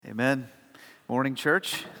Amen. Morning,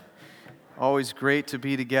 church. Always great to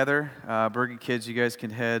be together. Bergen kids, you guys can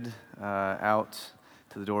head out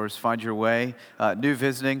to the doors, find your way. New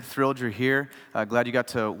visiting, thrilled you're here. Glad you got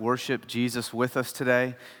to worship Jesus with us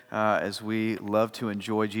today as we love to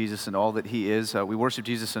enjoy Jesus and all that he is. We worship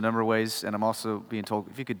Jesus a number of ways, and I'm also being told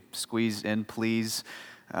if you could squeeze in, please.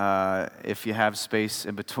 If you have space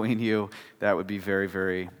in between you, that would be very,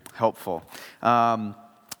 very helpful.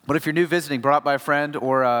 But if you're new visiting, brought by a friend,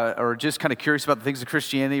 or just kind of curious about the things of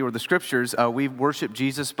Christianity or the scriptures, we worship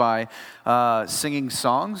Jesus by singing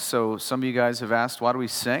songs. So some of you guys have asked, why do we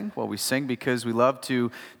sing? Well, we sing because we love to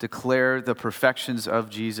declare the perfections of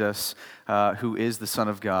Jesus, who is the Son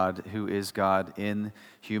of God, who is God in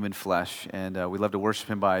human flesh. And we love to worship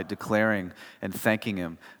him by declaring and thanking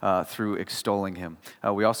him through extolling him.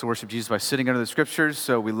 We also worship Jesus by sitting under the scriptures.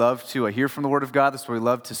 So we love to hear from the Word of God. That's why we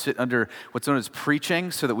love to sit under what's known as preaching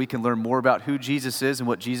so that we can learn more about who Jesus is and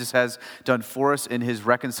what Jesus has done for us in his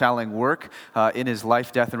reconciling work, in his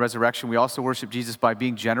life, death, and resurrection. We also worship Jesus by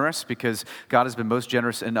being generous because God has been most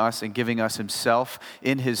generous in us and giving us himself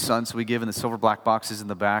in his Son. So we give in the silver black boxes in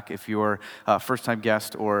the back. If you're a first-time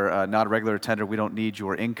guest or not a regular attender, we don't need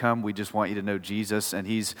your income. We just want you to know Jesus, and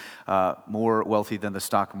he's more wealthy than the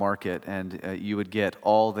stock market, and you would get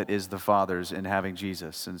all that is the Father's in having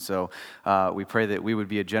Jesus. And so we pray that we would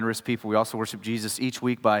be a generous people. We also worship Jesus each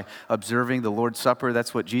week by observing the Lord's Supper.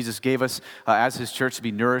 That's what Jesus gave us as his church to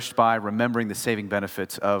be nourished by, remembering the saving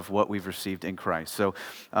benefits of what we've received in Christ. So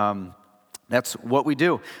that's what we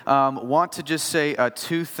do. Want to just say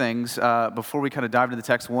two things before we kind of dive into the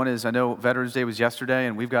text. One is, I know Veterans Day was yesterday,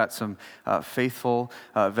 and we've got some faithful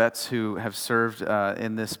vets who have served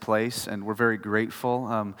in this place, and we're very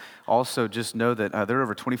grateful. Also, just know that there are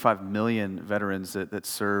over 25 million veterans that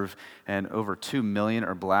serve, and over 2 million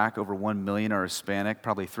are black, over 1 million are Hispanic,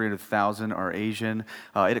 probably 300,000 are Asian.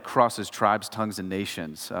 It crosses tribes, tongues, and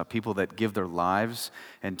nations, people that give their lives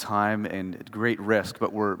and time and at great risk,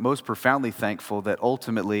 but we're most profoundly thankful that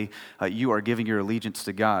ultimately you are giving your allegiance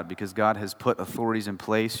to God because God has put authorities in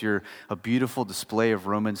place. You're a beautiful display of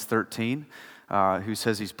Romans 13, who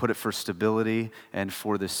says he's put it for stability and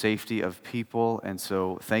for the safety of people. And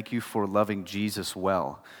so thank you for loving Jesus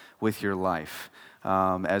well with your life.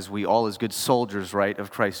 As we all, as good soldiers, right,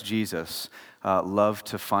 of Christ Jesus, love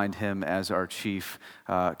to find him as our chief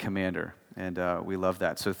commander. And we love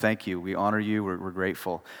that. So thank you. We honor you. We're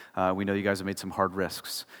grateful. We know you guys have made some hard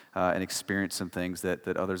risks and experienced some things that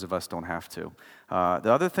others of us don't have to.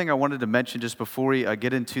 The other thing I wanted to mention just before we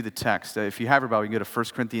get into the text, if you have your Bible, you can go to 1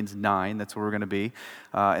 Corinthians 9. That's where we're going to be.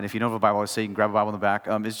 And if you don't have a Bible, I say you can grab a Bible in the back.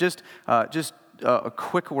 It's just a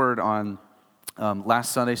quick word on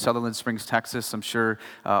last Sunday, Sutherland Springs, Texas. I'm sure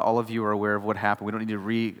all of you are aware of what happened. We don't need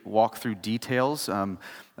to walk through details.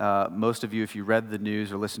 Most of you, if you read the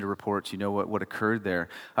news or listened to reports, you know what occurred there.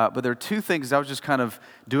 But there are two things. I was just kind of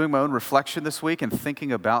doing my own reflection this week and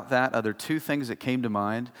thinking about that. There are two things that came to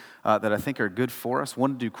mind that I think are good for us.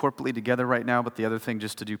 One to do corporately together right now, but the other thing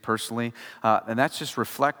just to do personally. And that's just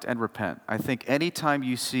reflect and repent. I think anytime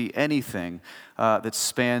you see anything that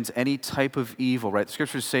spans any type of evil, right? The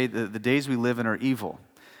scriptures say that the days we live in are evil.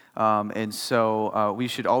 And so we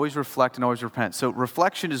should always reflect and always repent. So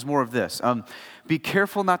reflection is more of this. Be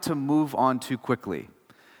careful not to move on too quickly.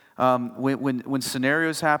 When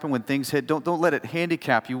scenarios happen, when things hit, don't let it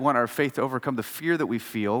handicap you. We want our faith to overcome the fear that we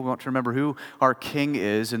feel. We want to remember who our King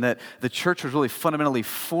is and that the church was really fundamentally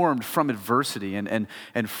formed from adversity and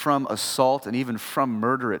from assault and even from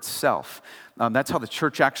murder itself. That's how the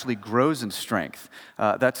church actually grows in strength.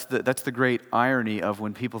 That's the great irony of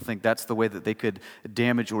when people think that's the way that they could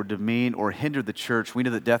damage or demean or hinder the church. We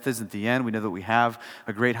know that death isn't the end. We know that we have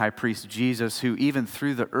a great high priest, Jesus, who even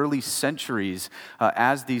through the early centuries,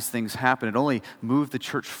 as these things happen, it only moved the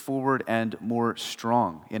church forward and more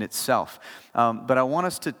strong in itself. But I want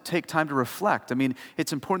us to take time to reflect. I mean,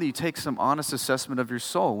 it's important that you take some honest assessment of your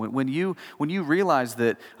soul. When you realize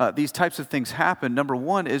that these types of things happen, number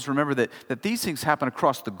one is remember that these things happen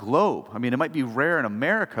across the globe. I mean, it might be rare in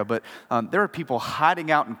America, but there are people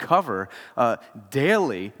hiding out in cover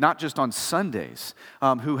daily, not just on Sundays,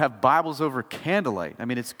 who have Bibles over candlelight. I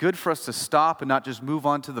mean, it's good for us to stop and not just move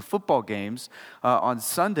on to the football games on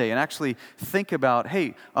Sunday and actually think about,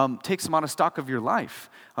 hey, take some honest stock of your life.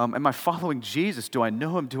 Am I following Jesus? Do I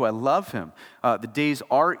know him? Do I love him? The days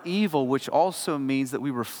are evil, which also means that we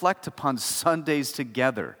reflect upon Sundays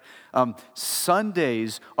together.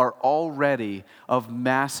 Sundays are already of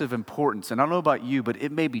massive importance. And I don't know about you, but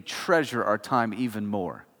it made me treasure our time even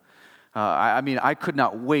more. I could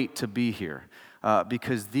not wait to be here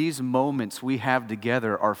because these moments we have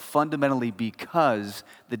together are fundamentally because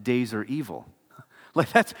the days are evil. Like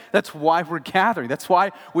that's why we're gathering. That's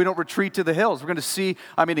why we don't retreat to the hills. We're going to see,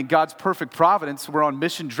 in God's perfect providence, we're on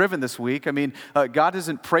mission driven this week. God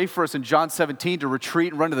doesn't pray for us in John 17 to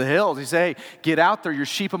retreat and run to the hills. He says, hey, get out there, you're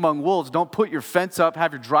sheep among wolves. Don't put your fence up,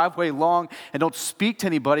 have your driveway long, and don't speak to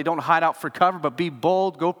anybody. Don't hide out for cover, but be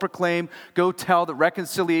bold, go proclaim, go tell that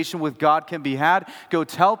reconciliation with God can be had. Go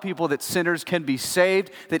tell people that sinners can be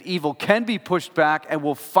saved, that evil can be pushed back and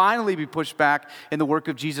will finally be pushed back in the work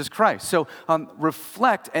of Jesus Christ. So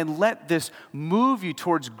reflect and let this move you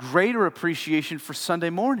towards greater appreciation for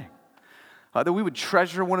Sunday morning. That we would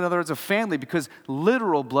treasure one another as a family, because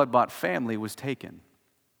literal blood-bought family was taken.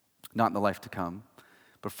 Not in the life to come,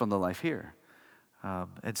 but from the life here.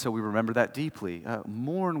 And so we remember that deeply.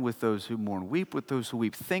 Mourn with those who mourn. Weep with those who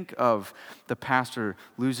weep. Think of the pastor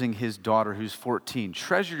losing his daughter who's 14.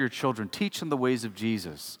 Treasure your children. Teach them the ways of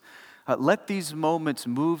Jesus. Let these moments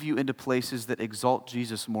move you into places that exalt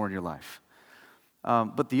Jesus more in your life.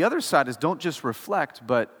 But the other side is don't just reflect,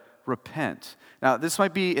 but repent. Now, this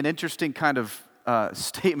might be an interesting kind of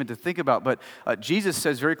statement to think about, but Jesus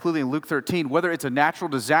says very clearly in Luke 13, whether it's a natural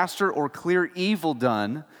disaster or clear evil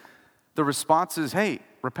done, the response is, hey,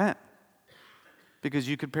 repent, because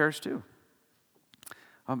you could perish too.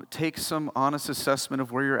 Take some honest assessment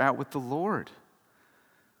of where you're at with the Lord.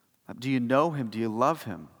 Do you know Him? Do you love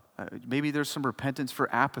Him? Maybe there's some repentance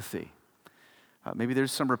for apathy. Maybe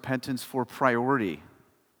there's some repentance for priority.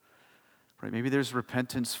 Right? Maybe there's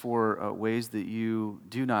repentance for ways that you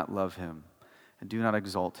do not love Him and do not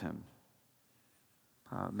exalt Him.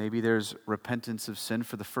 Maybe there's repentance of sin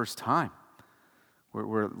for the first time,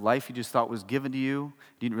 where life you just thought was given to you.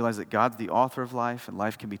 You didn't realize that God's the author of life, and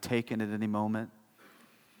life can be taken at any moment.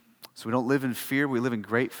 So we don't live in fear. We live in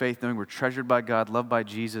great faith, knowing we're treasured by God, loved by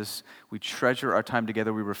Jesus. We treasure our time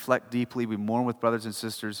together. We reflect deeply. We mourn with brothers and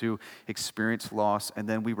sisters who experience loss, and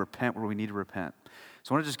then we repent where we need to repent.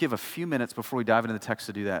 So I want to just give a few minutes before we dive into the text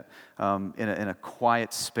to do that in a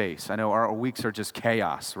quiet space. I know our weeks are just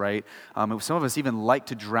chaos, right? Some of us even like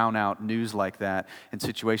to drown out news like that in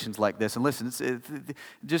situations like this. And listen, it's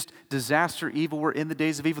just disaster, evil. We're in the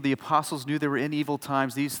days of evil. The apostles knew they were in evil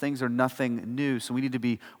times. These things are nothing new, so we need to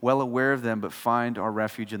be well aware of them, but find our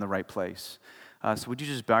refuge in the right place. So would you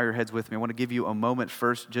just bow your heads with me? I want to give you a moment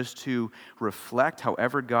first just to reflect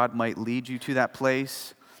however God might lead you to that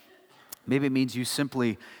place. Maybe it means you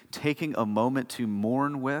simply taking a moment to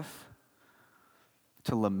mourn with,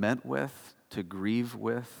 to lament with, to grieve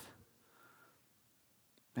with.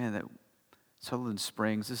 Man, that Sutherland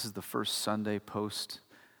Springs, this is the first Sunday post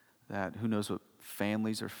that who knows what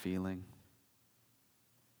families are feeling,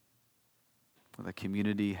 what the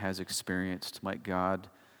community has experienced. Might God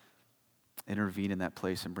intervene in that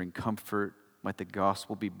place and bring comfort. Might the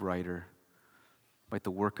gospel be brighter. Might the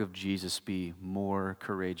work of Jesus be more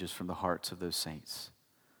courageous from the hearts of those saints.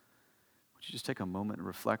 Would you just take a moment and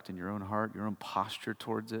reflect in your own heart, your own posture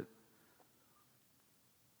towards it?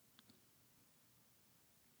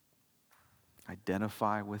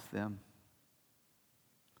 Identify with them.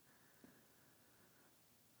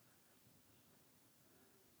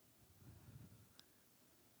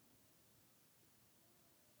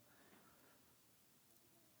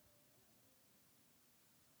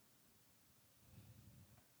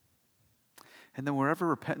 And then wherever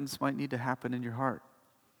repentance might need to happen in your heart.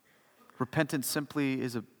 Repentance simply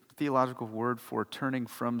is a theological word for turning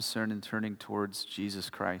from sin and turning towards Jesus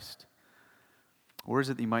Christ. Where is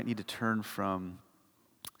it that you might need to turn from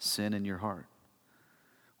sin in your heart?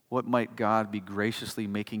 What might God be graciously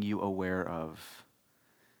making you aware of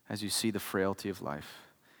as you see the frailty of life,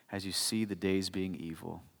 as you see the days being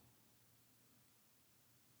evil?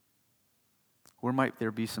 Where might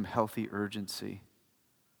there be some healthy urgency?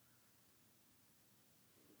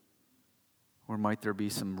 Or might there be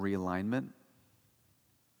some realignment?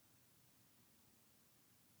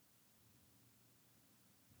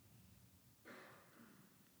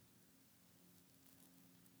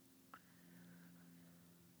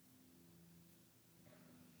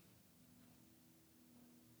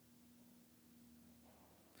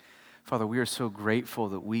 Father, we are so grateful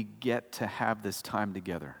that we get to have this time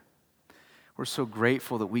together. We're so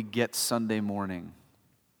grateful that we get Sunday morning.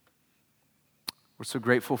 We're so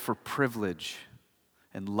grateful for privilege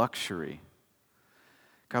and luxury.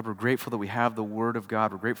 God, we're grateful that we have the Word of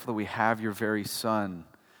God. We're grateful that we have your very Son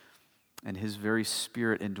and His very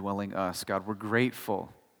Spirit indwelling us. God, we're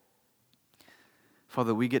grateful, Father,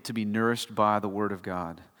 that we get to be nourished by the Word of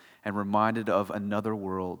God and reminded of another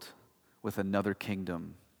world with another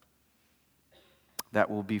kingdom that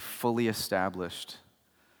will be fully established.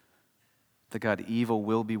 That, God, evil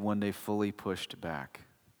will be one day fully pushed back.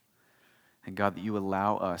 And God, that you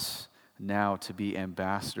allow us now to be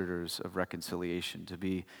ambassadors of reconciliation, to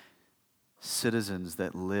be citizens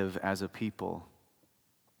that live as a people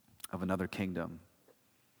of another kingdom.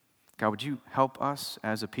 God, would you help us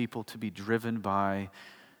as a people to be driven by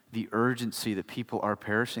the urgency that people are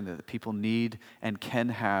perishing, that people need and can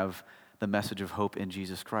have the message of hope in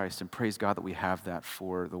Jesus Christ. And praise God that we have that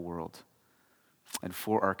for the world and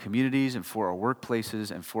for our communities and for our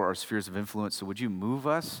workplaces and for our spheres of influence. So would you move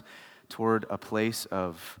us toward a place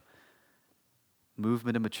of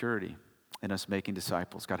movement and maturity in us making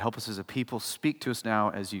disciples? God, help us as a people. Speak to us now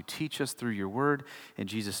as you teach us through your word. In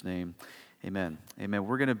Jesus' name, amen. Amen.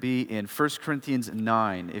 We're going to be in 1 Corinthians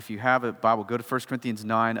 9. If you have a Bible, go to 1 Corinthians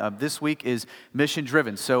 9. This week is mission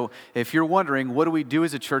driven. So if you're wondering, what do we do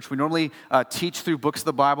as a church? We normally teach through books of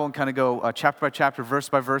the Bible and kind of go chapter by chapter, verse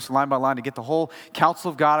by verse, line by line to get the whole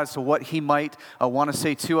counsel of God as to what he might want to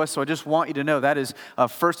say to us. So I just want you to know that is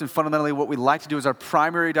first and fundamentally what we like to do is our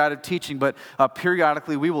primary diet of teaching. But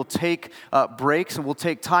periodically we will take breaks and we'll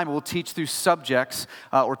take time and we'll teach through subjects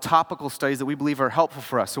or topical studies that we believe are helpful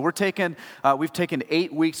for us. So we've taken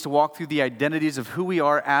 8 weeks to walk through the identities of who we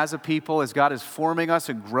are as a people, as God is forming us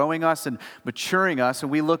and growing us and maturing us.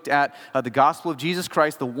 And we looked at the gospel of Jesus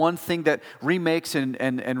Christ, the one thing that remakes and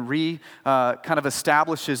kind of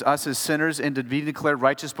establishes us as sinners and to be declared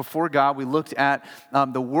righteous before God. We looked at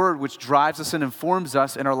the word which drives us and informs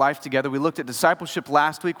us in our life together. We looked at discipleship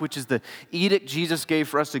last week, which is the edict Jesus gave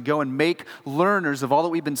for us to go and make learners of all that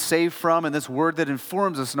we've been saved from and this word that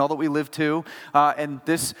informs us and all that we live to. And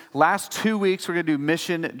this last 2 weeks, we're going to do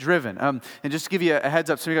mission driven. And just to give you a heads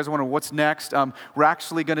up, some of you guys are wondering what's next. We're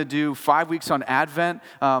actually going to do 5 weeks on Advent,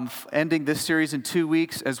 ending this series in 2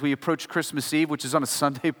 weeks as we approach Christmas Eve, which is on a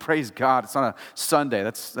Sunday. Praise God, it's on a Sunday.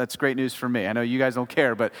 That's great news for me. I know you guys don't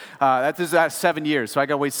care, but that's 7 years, so I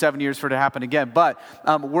got to wait 7 years for it to happen again. But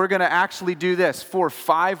we're going to actually do this. For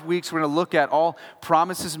 5 weeks, we're going to look at all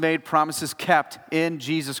promises made, promises kept in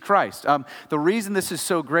Jesus Christ. The reason this is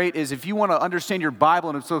so great is if you want to understand your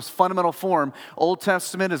Bible in its most fundamental form, Old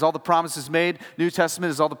Testament is all the promises made, New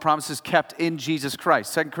Testament is all the promises kept in Jesus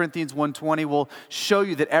Christ. 2 Corinthians 1:20 will show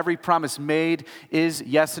you that every promise made is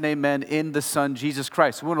yes and amen in the Son, Jesus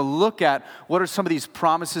Christ. We want to look at what are some of these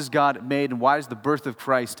promises God made and why is the birth of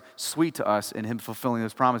Christ sweet to us in him fulfilling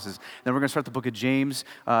those promises. Then we're going to start the book of James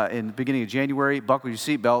in the beginning of January. Buckle your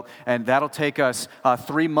seatbelt, and that'll take us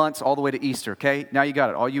 3 months all the way to Easter, okay? Now you got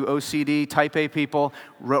it. All you OCD, type A people,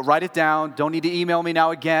 write it down. Don't need to email me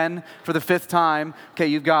now again for the 5th time. Okay,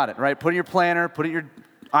 you've got it, right? Put it in your planner, put it in your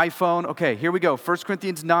iPhone. Okay, here we go. 1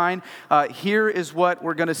 Corinthians 9. Here is what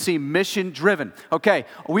we're going to see. Mission driven. Okay,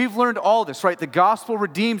 we've learned all this, right? The gospel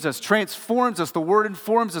redeems us, transforms us, the word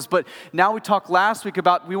informs us. But now we talked last week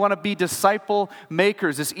about we want to be disciple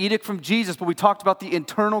makers, this edict from Jesus. But we talked about the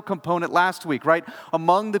internal component last week, right?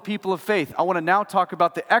 Among the people of faith. I want to now talk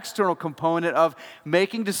about the external component of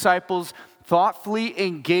making disciples, thoughtfully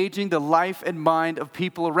engaging the life and mind of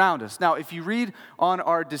people around us. Now, if you read on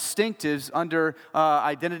our distinctives under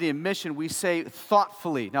identity and mission, we say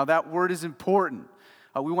thoughtfully. Now, that word is important.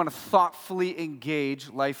 We want to thoughtfully engage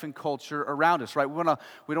life and culture around us, right? We don't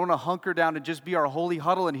want to hunker down and just be our holy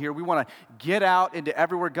huddle in here. We want to get out into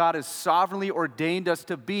everywhere God has sovereignly ordained us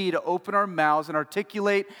to be, to open our mouths and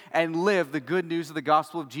articulate and live the good news of the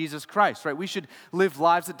gospel of Jesus Christ, right? We should live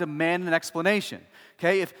lives that demand an explanation,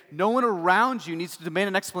 okay? If no one around you needs to demand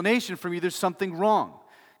an explanation from you, there's something wrong.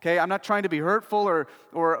 Okay, I'm not trying to be hurtful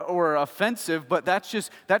or offensive, but that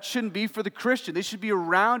shouldn't be for the Christian. They should be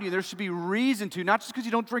around you. There should be reason to, not just because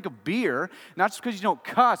you don't drink a beer, not just because you don't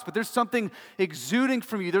cuss, but there's something exuding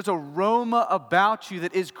from you. There's aroma about you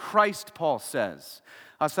that is Christ, Paul says.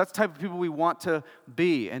 So that's the type of people we want to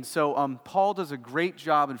be. And so Paul does a great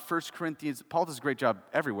job in 1 Corinthians. Paul does a great job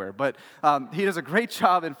everywhere, but he does a great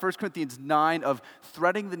job in 1 Corinthians 9 of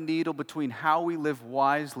threading the needle between how we live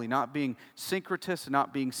wisely, not being syncretists and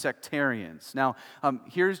not being sectarians. Now,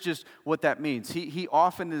 here's just what that means. He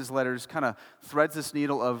often in his letters kind of threads this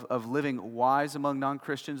needle of living wise among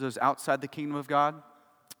non-Christians, those outside the kingdom of God.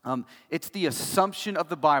 It's the assumption of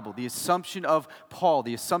the Bible, the assumption of Paul,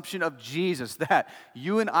 the assumption of Jesus that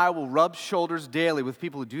you and I will rub shoulders daily with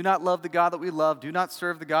people who do not love the God that we love, do not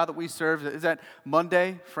serve the God that we serve. Is that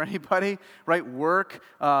Monday for anybody, right? Work,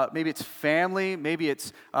 maybe it's family, maybe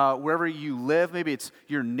it's wherever you live, maybe it's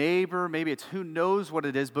your neighbor, maybe it's who knows what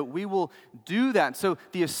it is, but we will do that. And so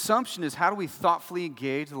the assumption is, how do we thoughtfully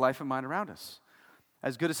engage the life and mind around us?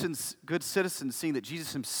 As good citizens, seeing that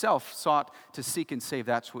Jesus himself sought to seek and save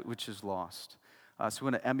that which is lost. So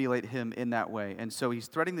we want to emulate him in that way. And so he's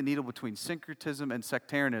threading the needle between syncretism and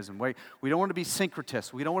sectarianism. Right? We don't want to be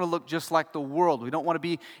syncretists. We don't want to look just like the world. We don't want to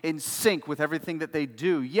be in sync with everything that they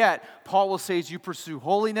do. Yet, Paul will say, as you pursue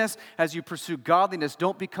holiness, as you pursue godliness,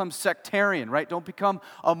 don't become sectarian, right? Don't become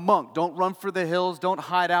a monk. Don't run for the hills. Don't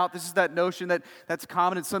hide out. This is that notion that's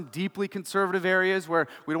common in some deeply conservative areas where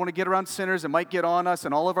we don't want to get around sinners. It might get on us,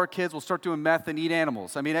 and all of our kids will start doing meth and eat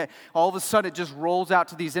animals. I mean, all of a sudden, it just rolls out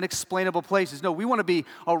to these inexplainable places. No, we want to be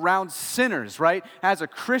around sinners, right? As a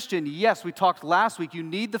Christian, yes, we talked last week, you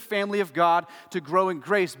need the family of God to grow in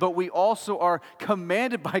grace, but we also are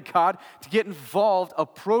commanded by God to get involved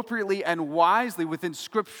appropriately and wisely within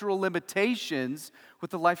scriptural limitations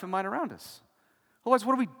with the life and mind around us. Otherwise,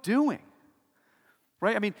 what are we doing?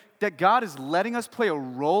 Right? I mean, that God is letting us play a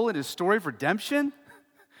role in his story of redemption,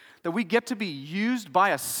 that we get to be used by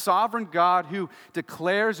a sovereign God who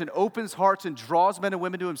declares and opens hearts and draws men and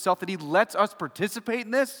women to himself, that he lets us participate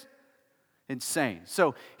in this? Insane.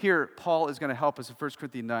 So here, Paul is going to help us in 1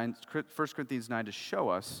 Corinthians 9 to show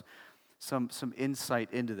us some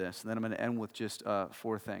insight into this. And then I'm going to end with just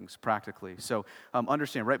 4 things practically. So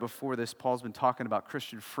understand, right before this, Paul's been talking about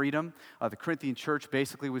Christian freedom. The Corinthian church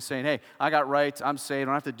basically was saying, hey, I got rights, I'm saved, I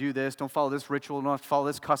don't have to do this, don't follow this ritual, don't have to follow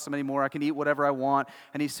this custom anymore, I can eat whatever I want.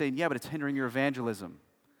 And he's saying, yeah, but it's hindering your evangelism.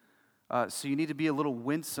 So you need to be a little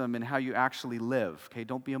winsome in how you actually live. Okay,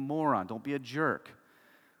 don't be a moron, don't be a jerk.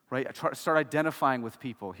 Right? Start identifying with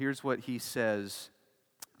people. Here's what he says.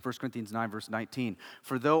 1 Corinthians 9, verse 19.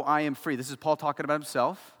 For though I am free, this is Paul talking about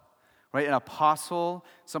himself, right? An apostle,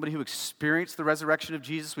 somebody who experienced the resurrection of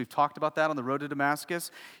Jesus. We've talked about that on the road to Damascus.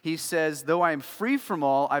 He says, though I am free from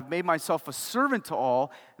all, I've made myself a servant to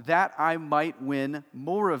all, that I might win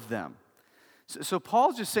more of them. So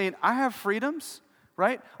Paul's just saying, I have freedoms,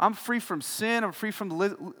 right? I'm free from sin. I'm free from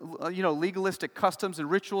legalistic customs and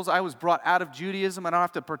rituals. I was brought out of Judaism. I don't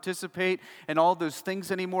have to participate in all those things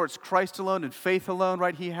anymore. It's Christ alone and faith alone,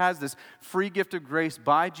 right? He has this free gift of grace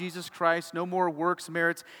by Jesus Christ. No more works,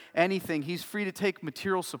 merits, anything. He's free to take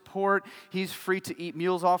material support. He's free to eat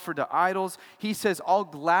meals offered to idols. He says, I'll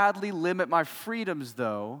gladly limit my freedoms,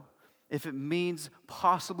 though, if it means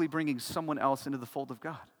possibly bringing someone else into the fold of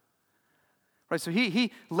God. Right, so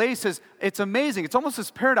he says, it's amazing. It's almost this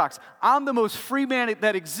paradox. I'm the most free man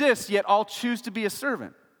that exists, yet I'll choose to be a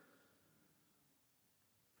servant.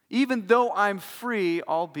 Even though I'm free,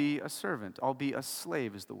 I'll be a servant. I'll be a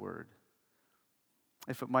slave is the word.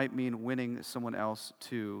 If it might mean winning someone else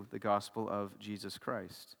to the gospel of Jesus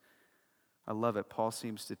Christ. I love it. Paul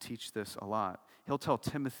seems to teach this a lot. He'll tell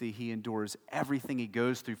Timothy he endures everything he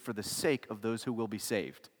goes through for the sake of those who will be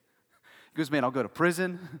saved. He goes, man, I'll go to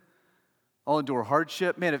prison. I'll endure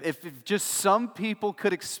hardship. Man, if just some people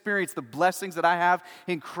could experience the blessings that I have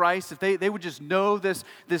in Christ, if they would just know this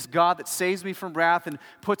God that saves me from wrath and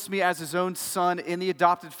puts me as his own son in the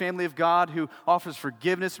adopted family of God who offers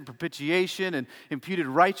forgiveness and propitiation and imputed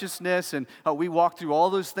righteousness. And we walked through all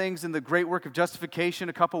those things in the great work of justification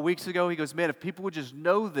a couple weeks ago. He goes, man, if people would just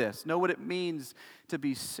know this, know what it means to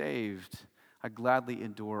be saved, I gladly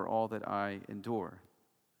endure all that I endure.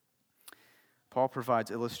 Paul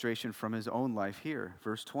provides illustration from his own life here,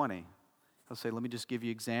 verse 20. He'll say, let me just give you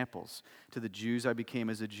examples. To the Jews I became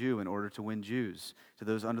as a Jew in order to win Jews. To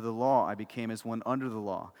those under the law I became as one under the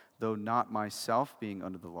law, though not myself being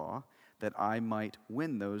under the law, that I might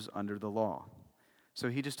win those under the law. So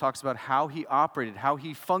he just talks about how he operated, how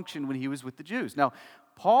he functioned when he was with the Jews. Now,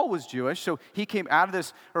 Paul was Jewish, so he came out of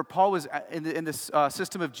this, or Paul was in this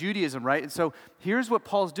system of Judaism, right? And so here's what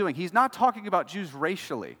Paul's doing. He's not talking about Jews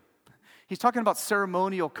racially. He's talking about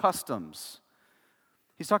ceremonial customs.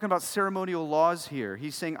 He's talking about ceremonial laws here.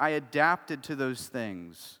 He's saying, I adapted to those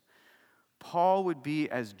things. Paul would be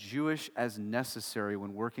as Jewish as necessary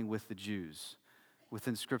when working with the Jews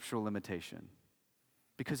within scriptural limitation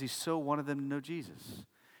because he so wanted them to know Jesus.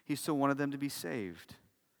 He so wanted them to be saved.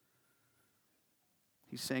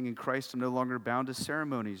 He's saying in Christ, I'm no longer bound to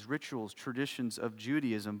ceremonies, rituals, traditions of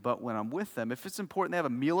Judaism, but when I'm with them, if it's important they have a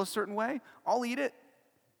meal a certain way, I'll eat it.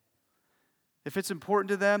 If it's important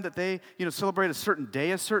to them that they, celebrate a certain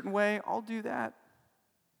day a certain way, I'll do that.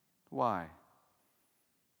 Why?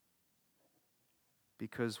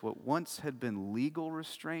 Because what once had been legal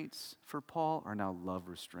restraints for Paul are now love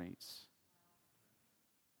restraints.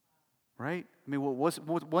 Right? I mean,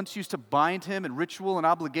 what once used to bind him in ritual and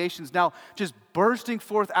obligations, now just bursting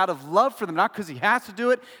forth out of love for them, not because he has to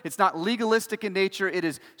do it. It's not legalistic in nature. It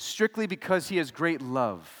is strictly because he has great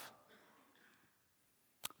love.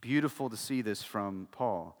 Beautiful to see this from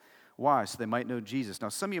Paul. Why? So they might know Jesus. Now,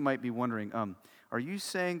 some of you might be wondering, are you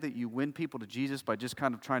saying that you win people to Jesus by just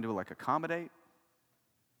kind of trying to accommodate?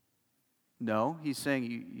 No, he's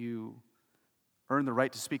saying you earn the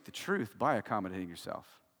right to speak the truth by accommodating yourself.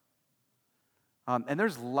 And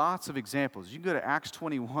there's lots of examples. You can go to Acts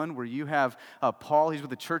 21 where you have Paul, he's with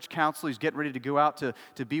the church council, he's getting ready to go out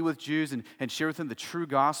to be with Jews and share with them the true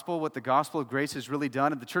gospel, what the gospel of grace has really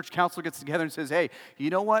done. And the church council gets together and says, hey, you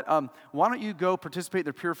know what? Why don't you go participate in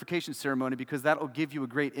their purification ceremony, because that will give you a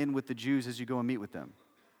great in with the Jews as you go and meet with them.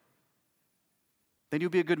 Then you'll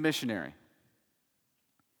be a good missionary.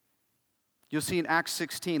 You'll see in Acts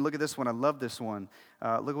 16, look at this one, I love this one.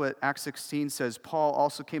 Look at what Acts 16 says. Paul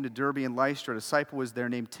also came to Derbe and Lystra. A disciple was there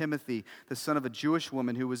named Timothy, the son of a Jewish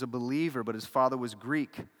woman who was a believer, but his father was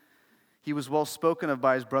Greek. He was well spoken of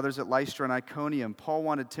by his brothers at Lystra and Iconium. Paul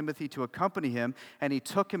wanted Timothy to accompany him, and he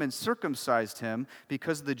took him and circumcised him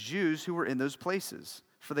because of the Jews who were in those places,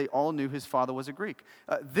 for they all knew his father was a Greek.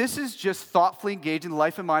 This is just thoughtfully engaging the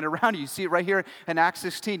life and mind around you. You see it right here in Acts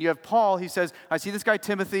 16. You have Paul, he says, I see this guy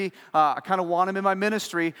Timothy, I kind of want him in my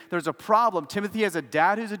ministry. There's a problem. Timothy has a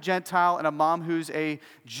dad who's a Gentile and a mom who's a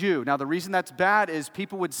Jew. Now the reason that's bad is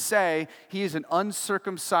people would say he is an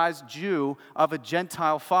uncircumcised Jew of a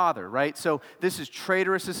Gentile father, right? So this is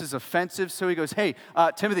traitorous, this is offensive. So he goes, hey,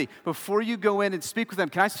 Timothy, before you go in and speak with them,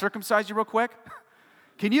 can I circumcise you real quick?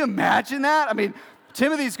 Can you imagine that? I mean,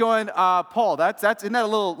 Timothy's going, Paul, isn't that a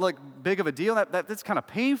little like big of a deal? That's kind of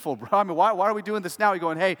painful, bro. I mean, why are we doing this now? He's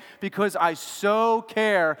going, hey, because I so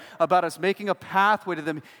care about us making a pathway to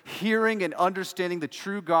them hearing and understanding the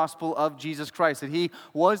true gospel of Jesus Christ, that he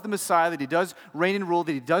was the Messiah, that he does reign and rule,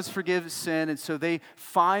 that he does forgive sin, and so they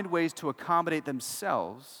find ways to accommodate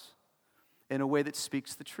themselves in a way that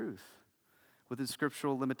speaks the truth within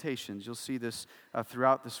scriptural limitations. You'll see this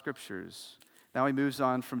throughout the scriptures. Now he moves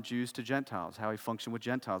on from Jews to Gentiles, how he functioned with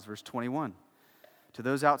Gentiles. Verse 21. To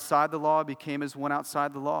those outside the law became as one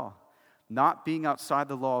outside the law, not being outside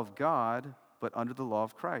the law of God, but under the law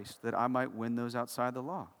of Christ, that I might win those outside the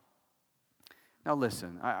law. Now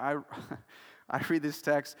listen, I read this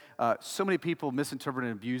text. So many people misinterpret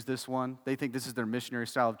and abuse this one. They think this is their missionary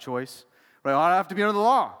style of choice. Right? I don't have to be under the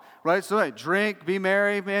law, right? So hey, drink, be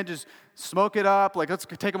merry, man, just smoke it up. Like, let's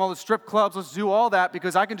take them all to strip clubs. Let's do all that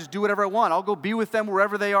because I can just do whatever I want. I'll go be with them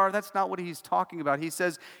wherever they are. That's not what he's talking about. He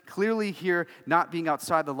says clearly here, not being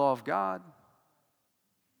outside the law of God.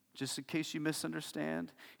 Just in case you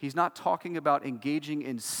misunderstand, he's not talking about engaging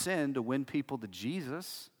in sin to win people to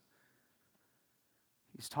Jesus.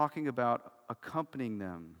 He's talking about accompanying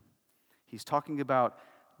them. He's talking about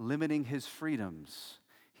limiting his freedoms.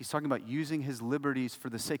 He's talking about using his liberties for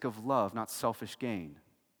the sake of love, not selfish gain.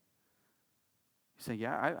 He's saying,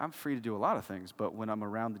 yeah, I'm free to do a lot of things, but when I'm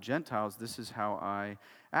around the Gentiles, this is how I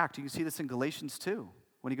act. You can see this in Galatians 2.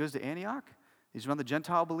 When he goes to Antioch, he's around the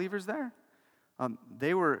Gentile believers there.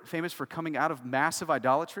 They were famous for coming out of massive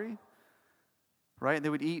idolatry, right? And they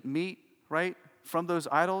would eat meat, right, from those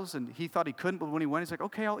idols, and he thought he couldn't, but when he went, he's like,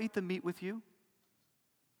 okay, I'll eat the meat with you.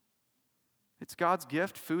 It's God's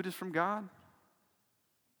gift. Food is from God.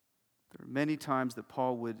 There are many times that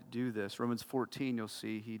Paul would do this. Romans 14, you'll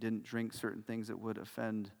see he didn't drink certain things that would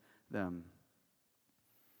offend them.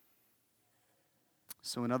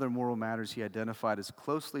 So in other moral matters, he identified as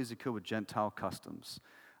closely as he could with Gentile customs.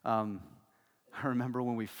 I remember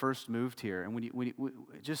when we first moved here, and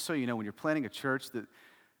just so you know, when you're planning a church,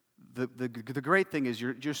 the great thing is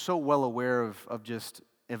you're so well aware of just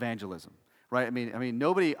evangelism. Right? I mean,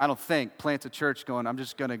 nobody, I don't think, plants a church going, I'm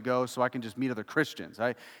just going to go so I can just meet other Christians.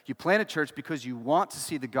 Right? You plant a church because you want to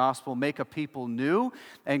see the gospel make a people new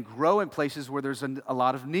and grow in places where there's a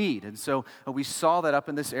lot of need. And so we saw that up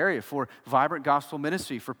in this area for vibrant gospel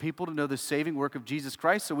ministry, for people to know the saving work of Jesus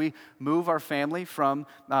Christ. So we moved our family from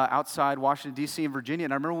outside Washington, D.C. and Virginia.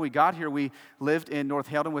 And I remember when we got here, we lived in North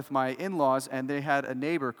Haledon with my in-laws, and they had a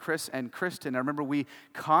neighbor, Chris and Kristen. I remember we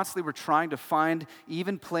constantly were trying to find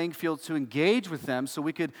even playing fields to engage with them so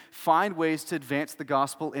we could find ways to advance the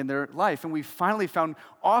gospel in their life. And we finally found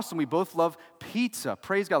awesome. We both love pizza.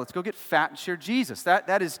 Praise God. Let's go get fat and share Jesus.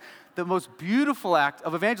 That is the most beautiful act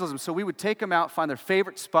of evangelism. So we would take them out, find their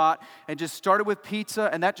favorite spot, and just started with pizza,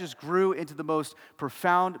 and that just grew into the most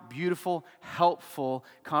profound, beautiful, helpful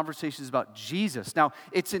conversations about Jesus. Now,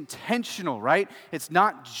 it's intentional, right? It's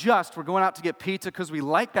not just we're going out to get pizza because we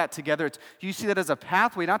like that together. You see that as a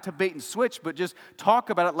pathway, not to bait and switch, but just talk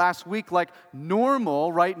about it last week like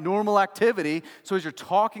normal, right? Normal activity. So as you're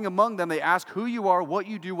talking among them, they ask who you are, what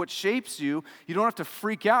you do, what shapes you. You don't have to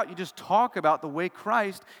freak out. You just talk about the way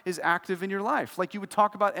Christ is active in your life, like you would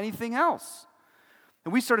talk about anything else.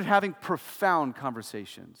 And we started having profound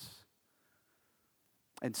conversations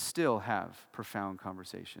and still have profound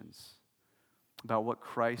conversations about what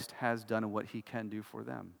Christ has done and what he can do for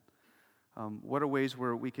them. What are ways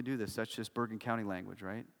where we can do this? That's just Bergen County language,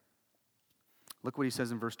 right? Look what he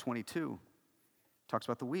says in verse 22. Talks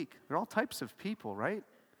about the weak. There are all types of people, right?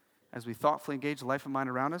 As we thoughtfully engage the life of mind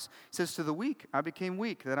around us. He says, to the weak, I became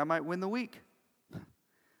weak, that I might win the weak.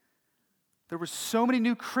 There were so many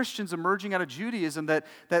new Christians emerging out of Judaism that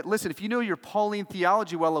listen, if you know your Pauline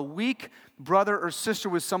theology, well, a weak brother or sister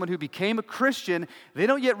was someone who became a Christian, they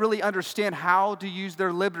don't yet really understand how to use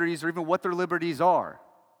their liberties or even what their liberties are.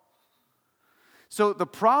 So the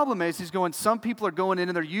problem is, some people are going in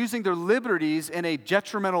and they're using their liberties in a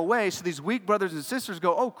detrimental way. So these weak brothers and sisters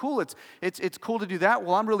go, oh, cool, it's cool to do that.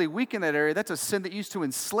 Well, I'm really weak in that area. That's a sin that used to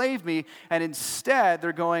enslave me. And instead,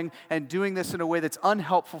 they're going and doing this in a way that's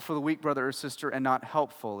unhelpful for the weak brother or sister and not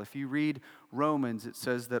helpful. If you read Romans, it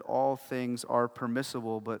says that all things are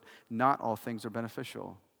permissible, but not all things are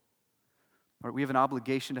beneficial. Right? We have an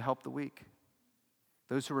obligation to help the weak.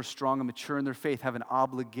 Those who are strong and mature in their faith have an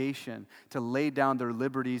obligation to lay down their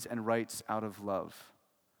liberties and rights out of love,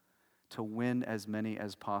 to win as many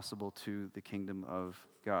as possible to the kingdom of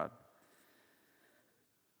God.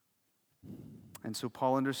 And so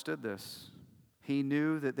Paul understood this. He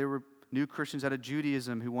knew that there were new Christians out of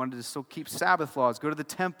Judaism who wanted to still keep Sabbath laws, go to the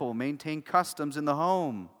temple, maintain customs in the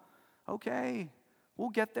home. Okay, we'll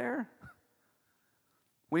get there.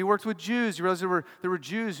 When he worked with Jews, you realize there were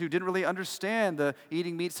Jews who didn't really understand the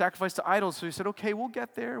eating meat sacrificed to idols. So he said, okay, we'll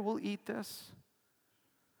get there. We'll eat this.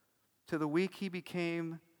 To the weak, he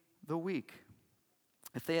became the weak.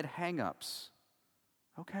 If they had hang-ups,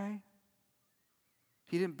 okay.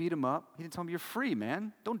 He didn't beat them up. He didn't tell them, you're free,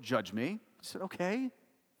 man. Don't judge me. He said, okay.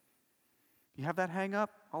 You have that hang-up?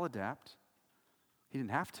 I'll adapt. He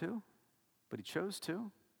didn't have to, but he chose to.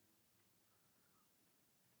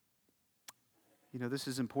 You know, this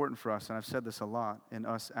is important for us, and I've said this a lot, in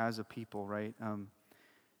us as a people, right?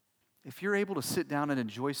 If you're able to sit down and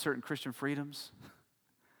enjoy certain Christian freedoms,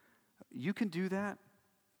 you can do that.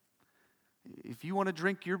 If you want to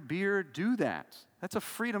drink your beer, do that. That's a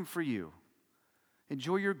freedom for you.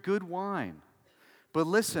 Enjoy your good wine. But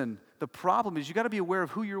listen, the problem is you got to be aware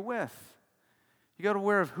of who you're with. You got to be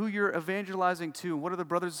aware of who you're evangelizing to and what are the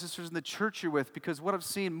brothers and sisters in the church you're with, because what I've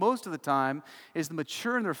seen most of the time is the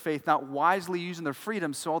mature in their faith not wisely using their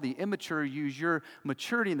freedom, so all the immature use your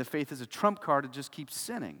maturity in the faith as a trump card to just keep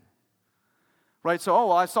sinning. Right?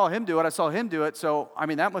 So, I saw him do it, so,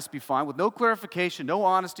 that must be fine, with no clarification, no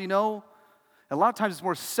honesty, no. A lot of times it's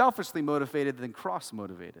more selfishly motivated than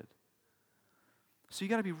cross-motivated. So you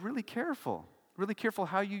got to be really careful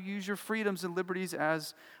how you use your freedoms and liberties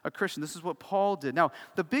as a Christian. This is what Paul did. Now,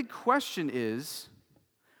 the big question is,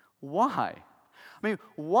 why?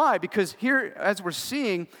 Why? Because here, as we're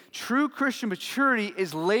seeing, true Christian maturity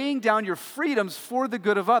is laying down your freedoms for the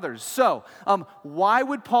good of others. So, why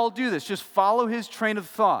would Paul do this? Just follow his train of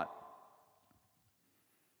thought.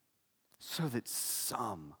 So that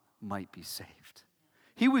some might be saved.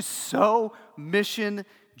 He was so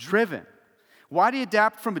mission-driven. Why did he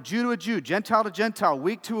adapt from a Jew to a Jew, Gentile to Gentile,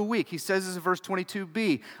 weak to a weak? He says this in verse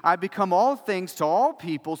 22b, I become all things to all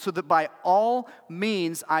people so that by all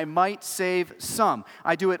means I might save some.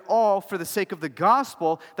 I do it all for the sake of the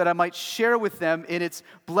gospel that I might share with them in its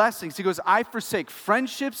blessings. He goes, I forsake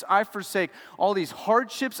friendships, I forsake all these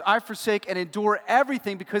hardships, I forsake and endure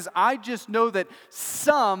everything because I just know that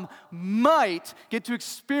some might get to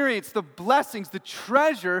experience the blessings, the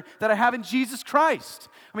treasure that I have in Jesus Christ.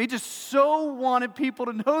 He just so wanted people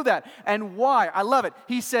to know that. And why? I love it.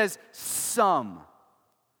 He says, some.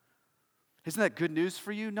 Isn't that good news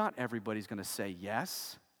for you? Not everybody's going to say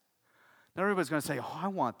yes. Not everybody's going to say, I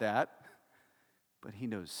want that. But he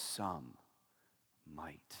knows some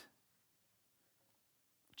might.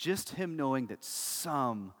 Just him knowing that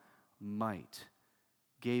some might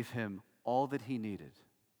gave him all that he needed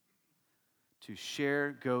to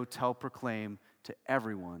share, go, tell, proclaim to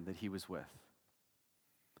everyone that he was with.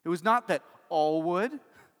 It was not that all would.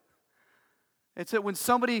 It's that when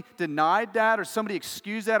somebody denied that or somebody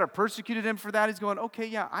excused that or persecuted him for that, he's going, okay,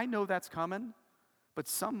 yeah, I know that's coming, but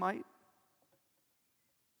some might.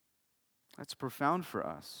 That's profound for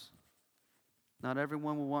us. Not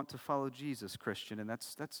everyone will want to follow Jesus, Christian, and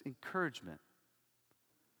that's encouragement.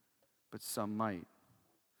 But some might.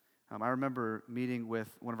 I remember meeting with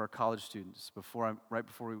one of our college students right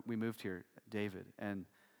before we moved here, David, and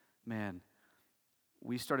man,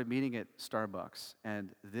 we started meeting at Starbucks, and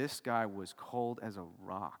this guy was cold as a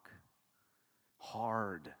rock,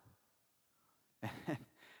 hard.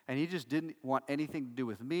 And he just didn't want anything to do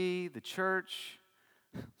with me, the church.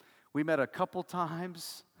 We met a couple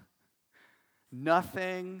times.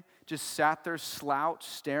 Nothing, just sat there slouched,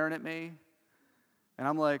 staring at me. And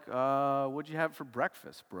I'm like, what'd you have for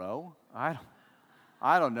breakfast, bro? I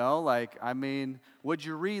don't know. Like, I mean, what'd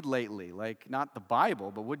you read lately? Like, not the Bible,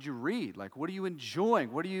 but what'd you read? Like, what are you enjoying?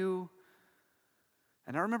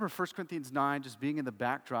 And I remember 1 Corinthians 9 just being in the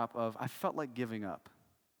backdrop of, I felt like giving up.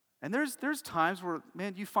 And there's times where,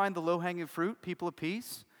 man, you find the low-hanging fruit, people of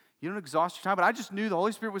peace. You don't exhaust your time. But I just knew the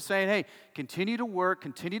Holy Spirit was saying, hey, continue to work,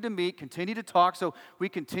 continue to meet, continue to talk. So we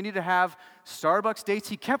continue to have Starbucks dates.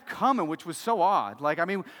 He kept coming, which was so odd. Like, I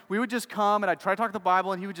mean, we would just come, and I'd try to talk the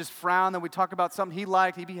Bible, and he would just frown. Then we'd talk about something he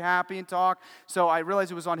liked. He'd be happy and talk. So I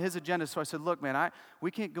realized it was on his agenda. So I said, look, man,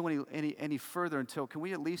 we can't go any further until, can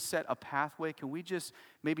we at least set a pathway? Can we just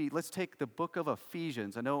let's take the book of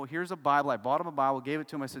Ephesians. I know here's a Bible. I bought him a Bible, gave it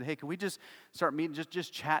to him. I said, hey, can we just start meeting,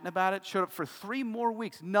 just chatting about it? Showed up for 3 more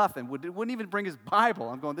weeks, nothing. Wouldn't even bring his Bible.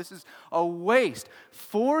 I'm going, this is a waste.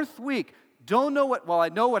 4th week, I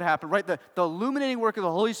know what happened, right? The illuminating work of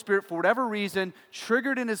the Holy Spirit, for whatever reason,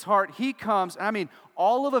 triggered in his heart. He comes, and I mean,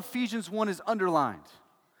 all of Ephesians 1 is underlined.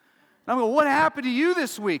 And I'm going, what happened to you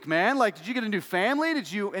this week, man? Like, did you get a new family?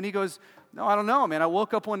 And he goes, no, I don't know, man. I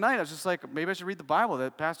woke up one night. I was just like, maybe I should read the Bible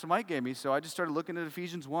that Pastor Mike gave me. So I just started looking at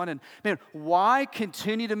Ephesians 1. And, man, why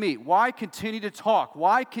continue to meet? Why continue to talk?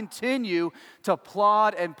 Why continue to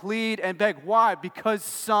plod and plead and beg? Why? Because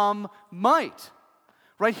some might.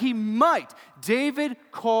 Right? He might. David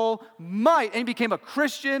Cole might. And he became a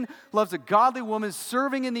Christian, loves a godly woman,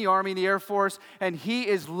 serving in the Army, in the Air Force, and he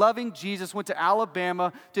is loving Jesus, went to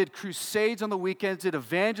Alabama, did crusades on the weekends, did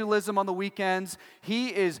evangelism on the weekends. He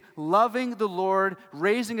is loving the Lord,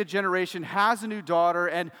 raising a generation, has a new daughter,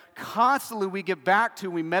 and constantly we get back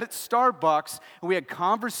to, we met at Starbucks, and we had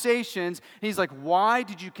conversations, and he's like, why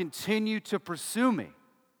did you continue to pursue me?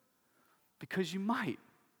 Because you might.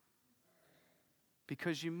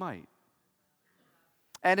 Because you might.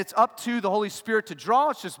 And it's up to the Holy Spirit to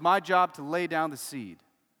draw. It's just my job to lay down the seed.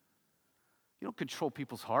 You don't control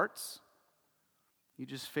people's hearts. You're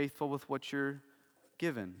just faithful with what you're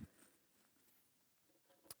given.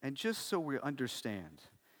 And just so we understand,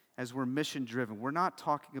 as we're mission-driven, we're not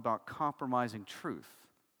talking about compromising truth.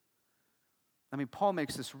 I mean, Paul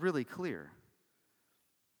makes this really clear.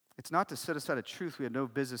 It's not to set aside a truth we have no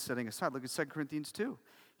business setting aside. Look at 2 Corinthians 2.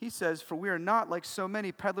 He says, for we are not like so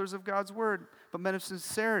many peddlers of God's word, but men of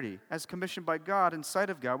sincerity, as commissioned by God, in sight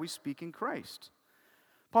of God, we speak in Christ.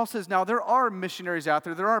 Paul says, now there are missionaries out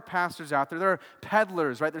there are pastors out there are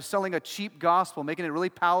peddlers, right? They're selling a cheap gospel, making it really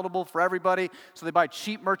palatable for everybody, so they buy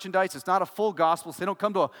cheap merchandise. It's not a full gospel, so they don't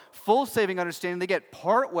come to a full saving understanding. They get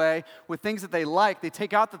part way with things that they like. They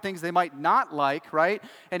take out the things they might not like, right?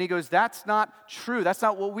 And he goes, that's not true. That's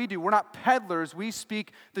not what we do. We're not peddlers. We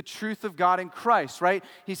speak the truth of God in Christ, right?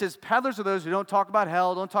 He says, peddlers are those who don't talk about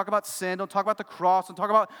hell, don't talk about sin, don't talk about the cross, don't talk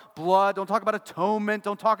about blood, don't talk about atonement,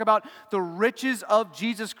 don't talk about the riches of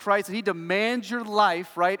Jesus Christ, and he demands your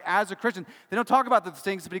life, right, as a Christian. They don't talk about those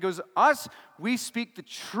things, but he goes, us, we speak the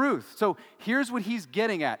truth. So here's what he's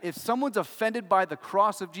getting at. If someone's offended by the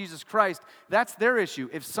cross of Jesus Christ, that's their issue.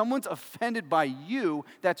 If someone's offended by you,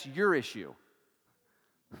 that's your issue.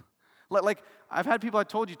 Like, I've had people, I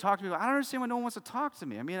told you, talk to me, I don't understand why no one wants to talk to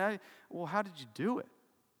me. I mean, well, how did you do it?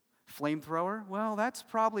 Flamethrower? Well, that's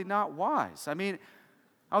probably not wise. I mean,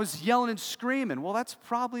 I was yelling and screaming. Well, that's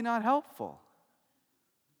probably not helpful.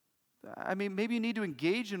 I mean, maybe you need to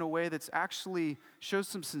engage in a way that's actually shows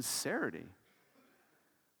some sincerity,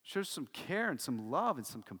 shows some care and some love and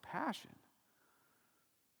some compassion.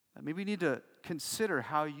 Maybe you need to consider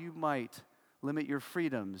how you might limit your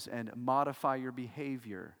freedoms and modify your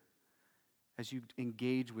behavior as you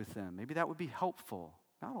engage with them. Maybe that would be helpful.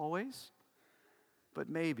 Not always, but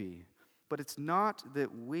maybe. But it's not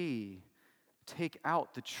that we take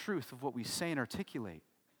out the truth of what we say and articulate.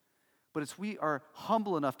 But it's we are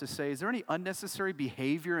humble enough to say, is there any unnecessary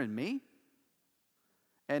behavior in me?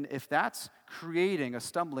 And if that's creating a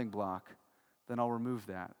stumbling block, then I'll remove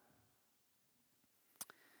that.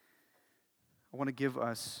 I want to give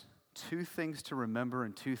us 2 things to remember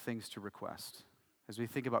and 2 things to request as we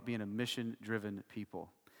think about being a mission-driven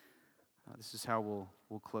people. This is how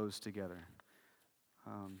we'll close together.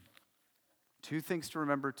 2 things to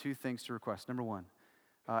remember, 2 things to request. Number 1.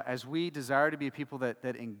 As we desire to be a people that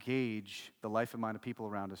engage the life and mind of people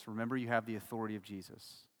around us, remember you have the authority of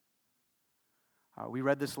Jesus. We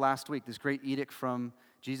read this last week, this great edict from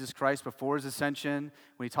Jesus Christ before his ascension,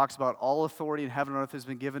 when he talks about all authority in heaven and earth has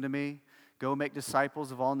been given to me. Go make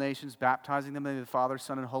disciples of all nations, baptizing them in the name of the Father,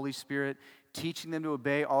 Son, and Holy Spirit, teaching them to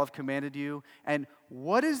obey all I've commanded you. And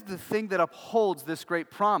what is the thing that upholds this great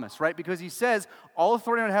promise, right? Because he says, all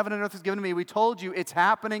authority on heaven and earth is given to me. We told you it's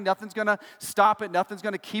happening. Nothing's going to stop it. Nothing's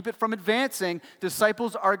going to keep it from advancing.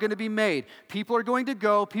 Disciples are going to be made. People are going to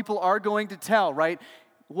go. People are going to tell, right?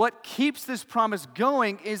 What keeps this promise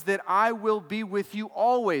going is that I will be with you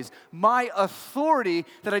always. My authority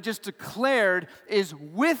that I just declared is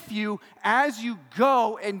with you as you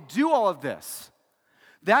go and do all of this.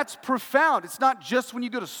 That's profound. It's not just when you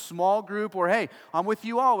go to small group or, hey, I'm with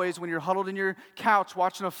you always when you're huddled in your couch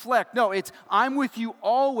watching a flick. No, it's I'm with you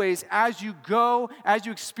always as you go, as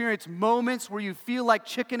you experience moments where you feel like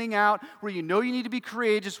chickening out, where you know you need to be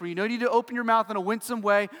courageous, where you know you need to open your mouth in a winsome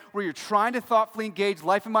way, where you're trying to thoughtfully engage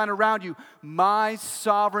life and mind around you. My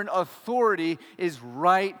sovereign authority is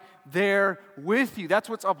right there with you. That's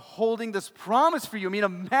what's upholding this promise for you. I mean,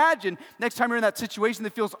 imagine next time you're in that situation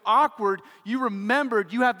that feels awkward, you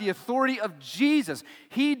remembered you have the authority of Jesus.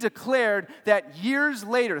 He declared that years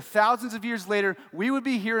later, thousands of years later, we would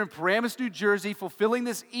be here in Paramus, New Jersey, fulfilling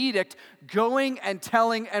this edict, going and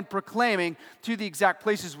telling and proclaiming to the exact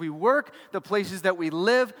places we work, the places that we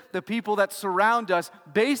live, the people that surround us,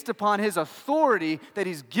 based upon his authority that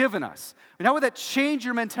he's given us. I mean, how would that change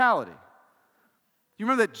your mentality? You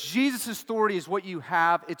remember that Jesus' authority is what you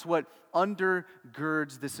have. It's what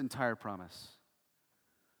undergirds this entire promise.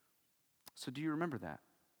 So do you remember that?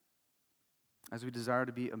 As we desire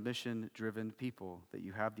to be a mission-driven people, that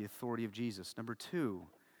you have the authority of Jesus. Number 2,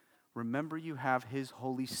 remember you have his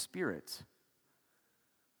Holy Spirit.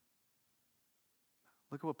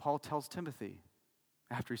 Look at what Paul tells Timothy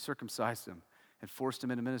after he circumcised him and forced him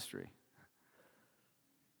into ministry.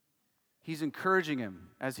 He's encouraging him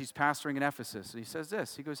as he's pastoring in Ephesus. And he says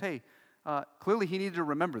this. He goes, hey, clearly he needed to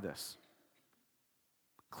remember this.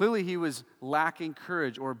 Clearly he was lacking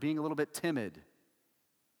courage or being a little bit timid.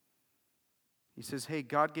 He says, hey,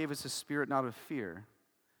 God gave us a spirit not of fear,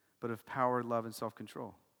 but of power, love, and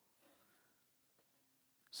self-control.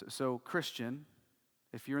 So Christian,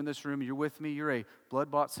 if you're in this room, you're with me, you're a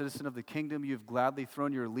blood-bought citizen of the kingdom. You've gladly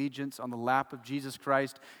thrown your allegiance on the lap of Jesus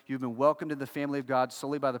Christ. You've been welcomed in the family of God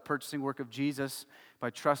solely by the purchasing work of Jesus, by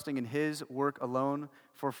trusting in his work alone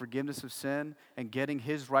for forgiveness of sin and getting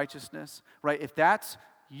his righteousness, right? If that's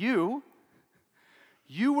you,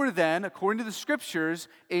 you were then, according to the scriptures,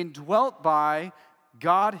 indwelt by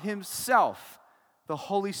God himself, the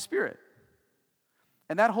Holy Spirit.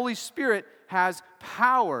 And that Holy Spirit has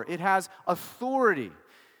power. It has authority.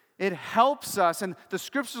 It helps us, and the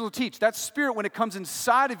scriptures will teach that Spirit, when it comes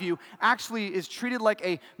inside of you, actually is treated like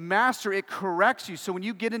a master. It corrects you. So when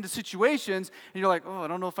you get into situations and you're like, oh, I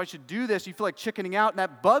don't know if I should do this, you feel like chickening out, and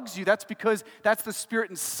that bugs you, that's because that's the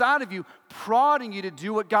Spirit inside of you prodding you to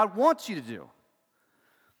do what God wants you to do.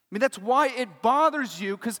 I mean, that's why it bothers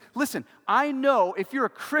you, because listen, I know if you're a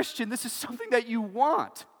Christian, this is something that you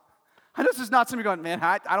want. I know this is not somebody going, man,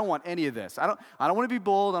 I don't want any of this. I don't want to be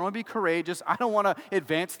bold. I don't want to be courageous. I don't want to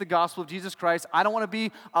advance the gospel of Jesus Christ. I don't want to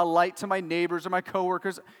be a light to my neighbors or my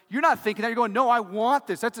coworkers. You're not thinking that. You're going, no, I want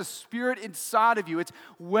this. That's a spirit inside of you. It's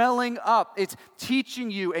welling up. It's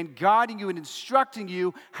teaching you and guiding you and instructing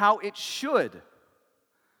you how it should.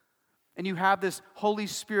 And you have this Holy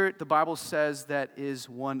Spirit, the Bible says, that is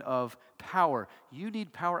one of power. You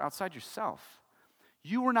need power outside yourself.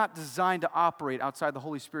 You were not designed to operate outside the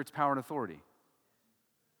Holy Spirit's power and authority.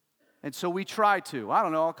 And so we try to. I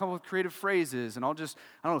don't know, I'll come up with creative phrases, and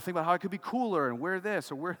think about how I could be cooler and wear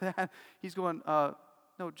this or wear that. He's going,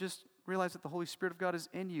 no, just realize that the Holy Spirit of God is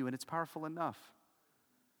in you, and it's powerful enough.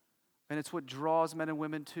 And it's what draws men and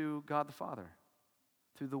women to God the Father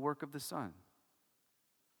through the work of the Son.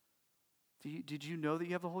 Did you know that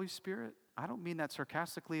you have the Holy Spirit? I don't mean that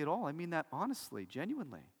sarcastically at all. I mean that honestly,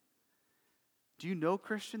 genuinely. Do you know,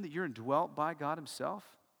 Christian, that you're indwelt by God himself?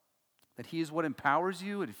 That he is what empowers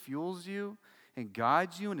you and fuels you and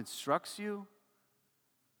guides you and instructs you?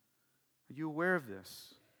 Are you aware of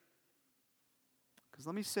this? Because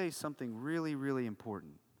let me say something really, really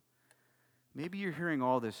important. Maybe you're hearing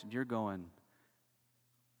all this and you're going,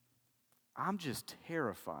 I'm just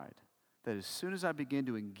terrified that as soon as I begin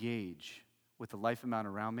to engage with the life and mind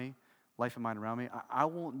around me, I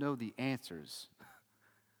won't know the answers.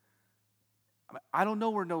 I don't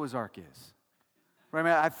know where Noah's Ark is. Right?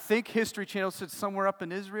 I think History Channel sits somewhere up in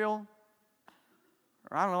Israel,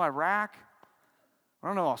 or I don't know, Iraq, or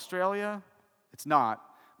I don't know, Australia. It's not.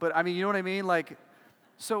 But I mean, you know what I mean? Like,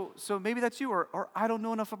 so maybe that's you, or I don't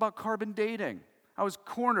know enough about carbon dating. I was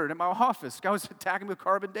cornered in my office. Guy was attacking me with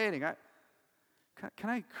carbon dating. Can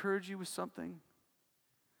I encourage you with something?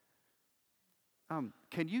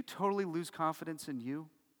 Can you totally lose confidence in you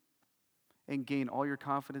and gain all your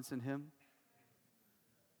confidence in him?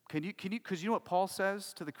 because you know what Paul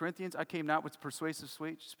says to the Corinthians? I came not with persuasive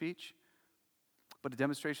speech, but a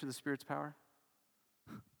demonstration of the Spirit's power.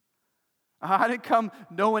 I didn't come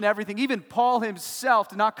knowing everything. Even Paul himself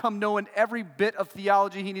did not come knowing every bit of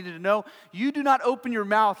theology he needed to know. You do not open your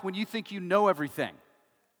mouth when you think you know everything.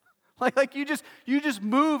 Like you just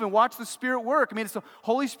move and watch the Spirit work. I mean, it's the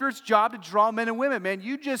Holy Spirit's job to draw men and women, man.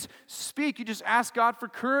 You just speak. You just ask God for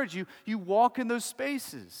courage. You walk in those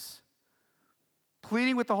spaces,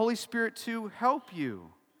 pleading with the Holy Spirit to help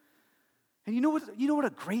you. And you know what a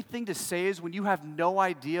great thing to say is when you have no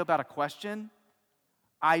idea about a question?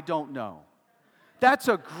 I don't know. That's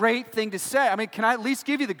a great thing to say. I mean, can I at least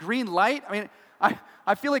give you the green light? I mean,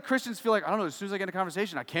 I feel like Christians feel like, I don't know, as soon as I get in a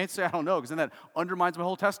conversation, I can't say I don't know, because then that undermines my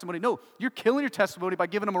whole testimony. No, you're killing your testimony by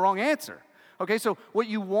giving them a wrong answer. Okay, so what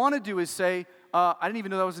you want to do is say, I didn't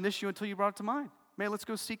even know that was an issue until you brought it to mind. Man, let's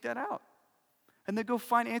go seek that out. And then go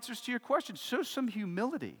find answers to your questions. Show some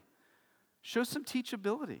humility. Show some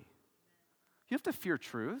teachability. You have to fear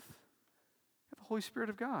truth. You have the Holy Spirit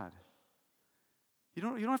of God. You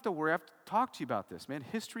don't have to worry. I have to talk to you about this, man.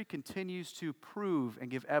 History continues to prove and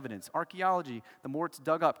give evidence. Archaeology, the more it's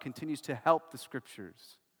dug up, continues to help the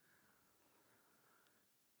Scriptures.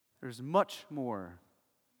 There's much more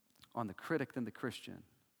on the critic than the Christian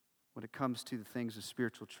when it comes to the things of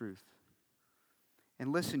spiritual truth.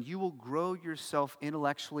 And listen, you will grow yourself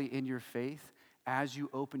intellectually in your faith as you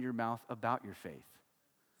open your mouth about your faith.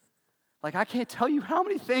 Like, I can't tell you how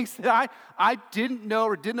many things that I didn't know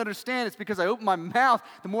or didn't understand. It's because I opened my mouth.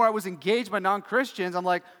 The more I was engaged by non-Christians, I'm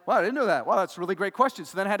like, wow, I didn't know that. Wow, that's a really great question.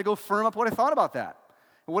 So then I had to go firm up what I thought about that.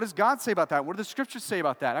 And what does God say about that? What do the Scriptures say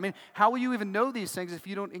about that? I mean, how will you even know these things if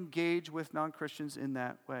you don't engage with non-Christians in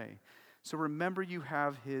that way? So remember, you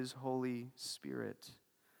have His Holy Spirit.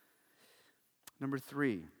 Number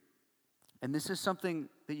 3, and this is something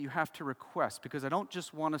that you have to request, because I don't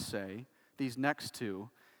just want to say these next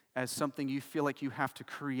two as something you feel like you have to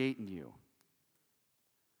create in you.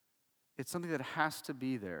 It's something that has to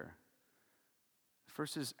be there.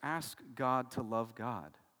 First is ask God to love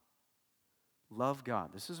God. Love God.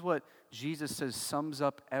 This is what Jesus says sums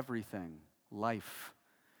up everything. Life.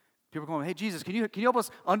 People are going, hey, Jesus, can you help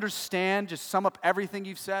us understand, just sum up everything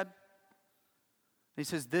you've said? And he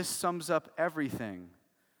says, this sums up everything.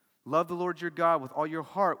 Love the Lord your God with all your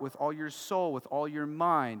heart, with all your soul, with all your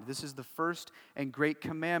mind. This is the first and great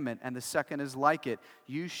commandment, and the second is like it.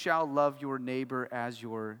 You shall love your neighbor as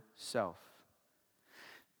yourself.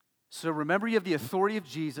 So remember, you have the authority of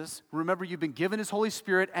Jesus. Remember, you've been given His Holy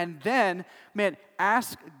Spirit. And then, man,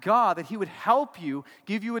 ask God that He would help you,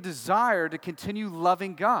 give you a desire to continue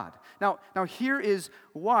loving God. Now here is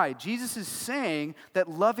why. Jesus is saying that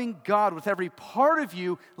loving God with every part of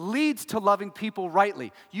you leads to loving people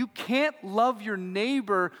rightly. You can't love your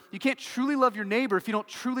neighbor. You can't truly love your neighbor if you don't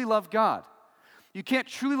truly love God. You can't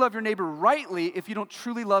truly love your neighbor rightly if you don't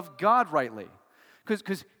truly love God rightly.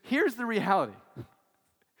 Because here's the reality.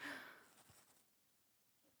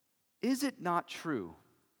 Is it not true,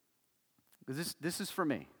 because this is for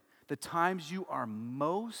me, the times you are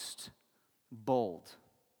most bold,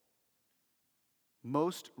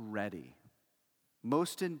 most ready,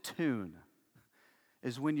 most in tune,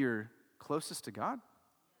 is when you're closest to God?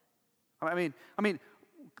 I mean,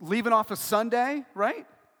 leaving off a Sunday, right?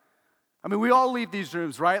 I mean, we all leave these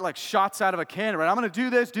rooms, right? Like shots out of a cannon, right? I'm going to do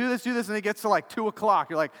this, and it gets to like 2 o'clock.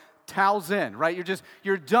 You're like, towels in, right?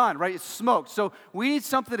 You're done, right? It's smoked. So we need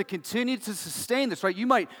something to continue to sustain this, right? You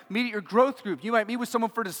might meet at your growth group. You might meet with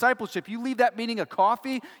someone for discipleship. You leave that meeting a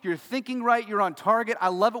coffee. You're thinking right. You're on target. I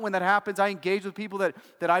love it when that happens. I engage with people that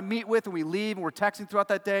I meet with, and we leave, and we're texting throughout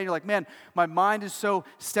that day. And you're like, man, my mind is so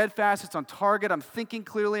steadfast. It's on target. I'm thinking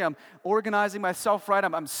clearly. I'm organizing myself right.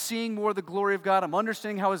 I'm seeing more of the glory of God. I'm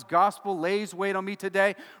understanding how His gospel lays weight on me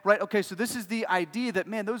today, right? Okay, so this is the idea that,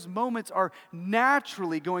 man, those moments are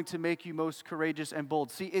naturally going to make you most courageous and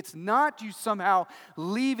bold. See, it's not you somehow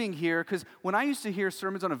leaving here, because when I used to hear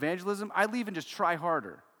sermons on evangelism, I'd leave and just try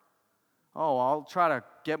harder. Oh, I'll try to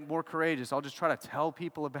get more courageous. I'll just try to tell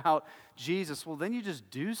people about Jesus. Well, then you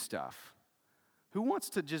just do stuff. Who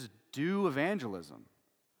wants to just do evangelism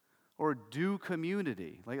or do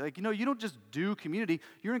community? Like you don't just do community.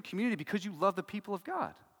 You're in community because you love the people of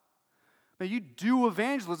God. Now, you do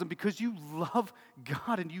evangelism because you love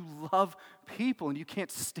God and you love people, and you can't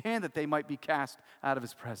stand that they might be cast out of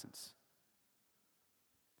His presence.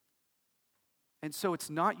 And so it's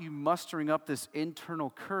not you mustering up this internal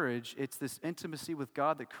courage, it's this intimacy with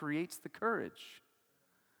God that creates the courage.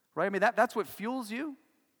 Right? I mean, that's what fuels you.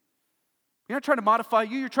 You're not trying to modify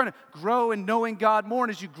you. You're trying to grow in knowing God more.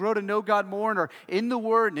 And as you grow to know God more and are in the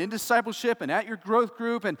Word and in discipleship and at your growth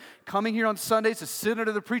group and coming here on Sundays to sit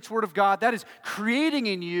under the preached Word of God, that is creating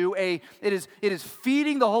in you it is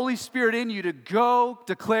feeding the Holy Spirit in you to go,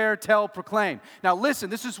 declare, tell, proclaim. Now listen,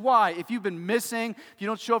 this is why if you've been missing, if you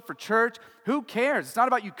don't show up for church, who cares? It's not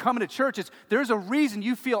about you coming to church. There's a reason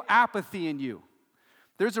you feel apathy in you.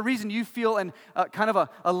 There's a reason you feel kind of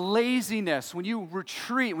a laziness when you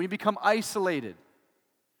retreat, when you become isolated.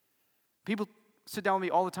 People sit down with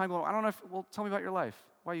me all the time going, I don't know well, tell me about your life.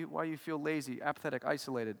 Why you feel lazy, apathetic,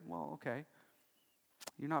 isolated? Well, okay.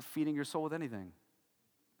 You're not feeding your soul with anything.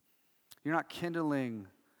 You're not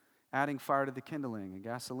adding fire to the kindling and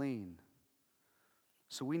gasoline.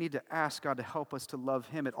 So we need to ask God to help us to love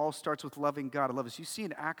Him. It all starts with loving God. I love this. You see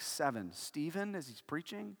in Acts 7, Stephen, as he's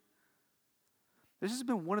preaching, this has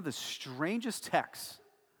been one of the strangest texts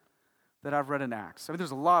that I've read in Acts. I mean,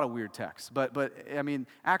 there's a lot of weird texts, but I mean,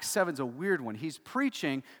 Acts 7's a weird one. He's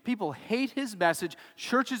preaching, people hate his message,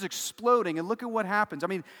 church is exploding, and look at what happens. I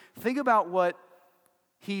mean, think about what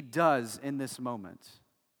he does in this moment.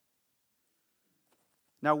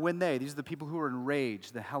 Now, these are the people who are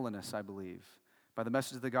enraged, the Hellenists, I believe, by the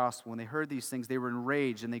message of the gospel. When they heard these things, they were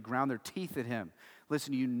enraged, and they ground their teeth at him.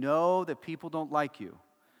 Listen, you know that people don't like you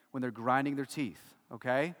when they're grinding their teeth,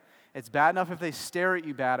 okay? It's bad enough if they stare at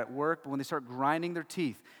you bad at work, but when they start grinding their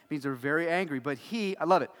teeth, it means they're very angry. But he, I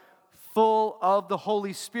love it, full of the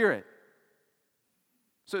Holy Spirit.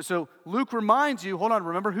 So Luke reminds you, hold on,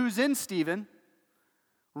 remember who's in Stephen.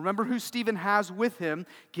 Remember who Stephen has with him.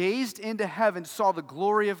 Gazed into heaven, saw the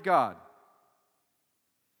glory of God.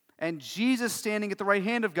 And Jesus standing at the right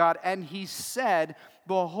hand of God, and he said,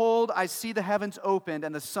 behold, I see the heavens opened,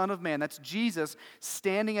 and the Son of Man, that's Jesus,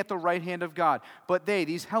 standing at the right hand of God. But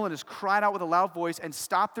these Hellenists, cried out with a loud voice and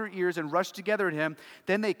stopped their ears and rushed together at him.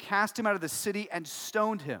 Then they cast him out of the city and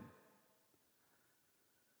stoned him.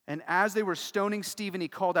 And as they were stoning Stephen, he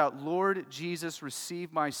called out, Lord Jesus,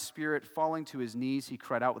 receive my spirit. Falling to his knees, he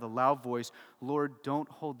cried out with a loud voice, Lord, don't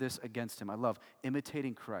hold this against him. I love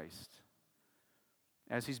imitating Christ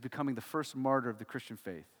as he's becoming the first martyr of the Christian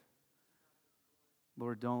faith.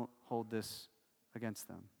 Lord, don't hold this against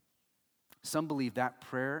them. Some believe that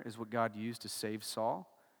prayer is what God used to save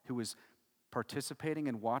Saul, who was participating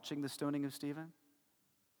and watching the stoning of Stephen.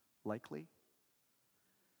 Likely.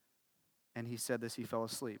 And he said this, he fell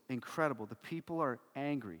asleep. Incredible. The people are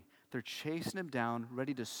angry. They're chasing him down,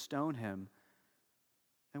 ready to stone him.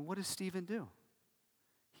 And what does Stephen do?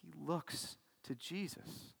 He looks to Jesus,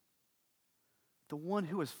 the one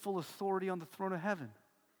who has full authority on the throne of heaven.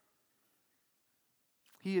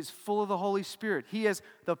 He is full of the Holy Spirit. He has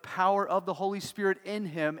the power of the Holy Spirit in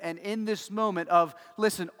him. And in this moment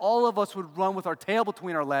listen, all of us would run with our tail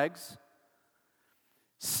between our legs.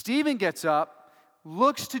 Stephen gets up,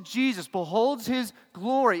 looks to Jesus, beholds his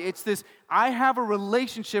glory. It's this, I have a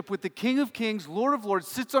relationship with the King of Kings, Lord of Lords,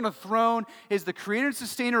 sits on a throne, is the creator and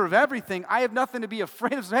sustainer of everything. I have nothing to be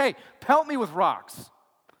afraid of. So, hey, pelt me with rocks.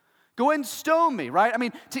 Go ahead and stone me, right? I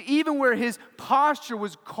mean, to even where his posture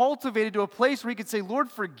was cultivated to a place where he could say, Lord,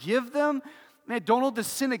 forgive them. Man, don't hold the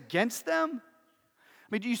sin against them. I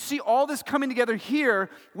mean, do you see all this coming together here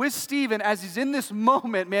with Stephen as he's in this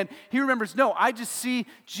moment, man? He remembers, no, I just see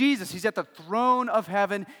Jesus. He's at the throne of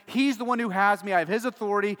heaven. He's the one who has me. I have his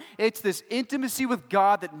authority. It's this intimacy with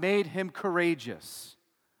God that made him courageous.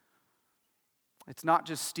 It's not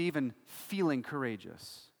just Stephen feeling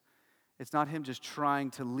courageous. It's not him just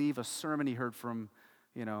trying to leave a sermon he heard from,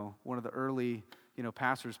 one of the early,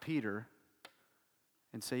 pastors, Peter,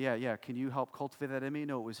 and say, yeah, can you help cultivate that in me?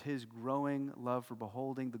 No, it was his growing love for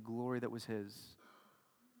beholding the glory that was his.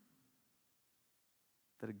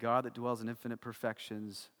 That a God that dwells in infinite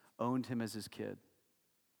perfections owned him as his kid.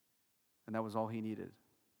 And that was all he needed.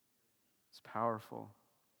 It's powerful.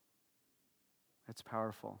 It's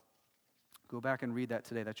powerful. Go back and read that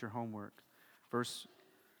today. That's your homework. Verse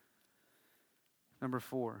Number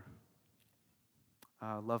 4,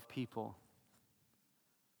 love people.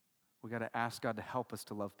 We got to ask God to help us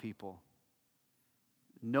to love people.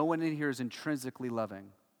 No one in here is intrinsically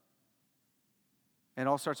loving. And it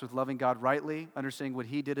all starts with loving God rightly, understanding what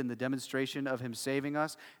he did in the demonstration of him saving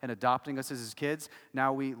us and adopting us as his kids.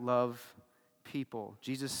 Now we love people.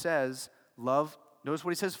 Jesus says, notice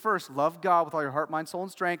what he says first, love God with all your heart, mind, soul,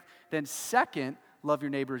 and strength. Then second, love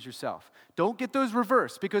your neighbor as yourself. Don't get those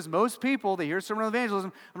reversed, because most people, they hear a sermon on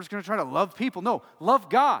evangelism, I'm just going to try to love people. No, love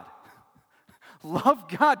God. Love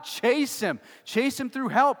God, chase Him. Chase Him through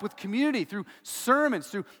help, with community, through sermons,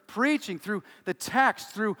 through preaching, through the text,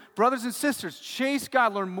 through brothers and sisters. Chase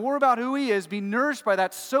God, learn more about who He is, be nourished by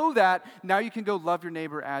that so that now you can go love your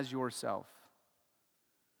neighbor as yourself.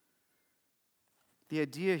 The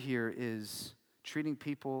idea here is treating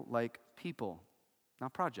people like people,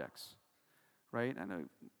 not projects, right? I know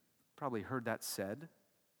you probably heard that said.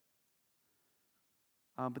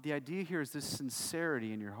 But the idea here is this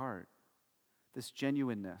sincerity in your heart. This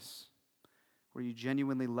genuineness, where you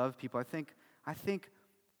genuinely love people. I think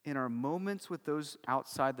in our moments with those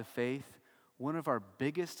outside the faith, one of our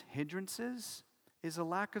biggest hindrances is a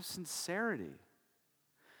lack of sincerity.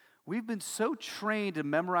 We've been so trained to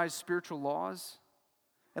memorize spiritual laws.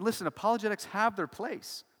 And listen, apologetics have their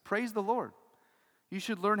place. Praise the Lord. You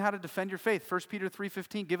should learn how to defend your faith. 1 Peter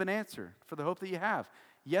 3:15, give an answer for the hope that you have.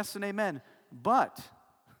 Yes and amen. But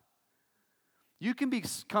you can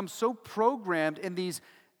become so programmed in these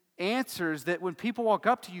answers that when people walk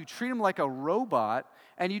up to you, treat them like a robot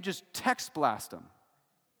and you just text blast them.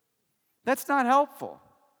 That's not helpful.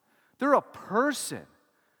 They're a person.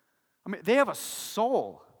 I mean, they have a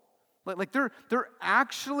soul. Like they're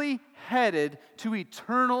actually headed to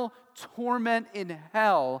eternal torment in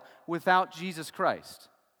hell without Jesus Christ.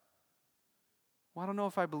 Well, I don't know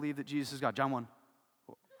if I believe that Jesus is God. John 1.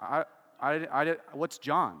 What's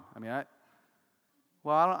John?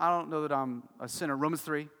 I don't know that I'm a sinner. Romans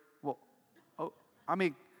 3.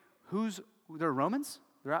 They're Romans?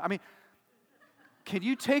 Can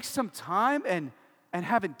you take some time and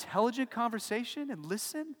have intelligent conversation and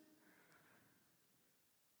listen?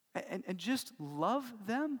 And just love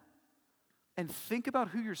them? And think about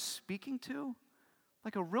who you're speaking to?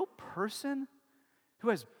 Like a real person who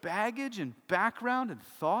has baggage and background and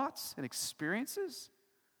thoughts and experiences?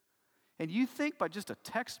 And you think by just a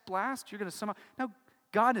text blast, you're going to somehow... Now,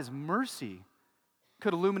 God, in His mercy,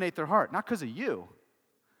 could illuminate their heart, not because of you,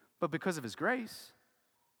 but because of His grace.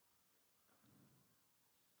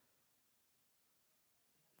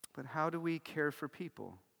 But how do we care for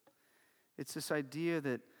people? It's this idea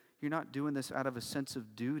that you're not doing this out of a sense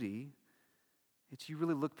of duty. It's you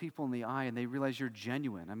really look people in the eye and they realize you're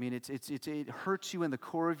genuine. It hurts you in the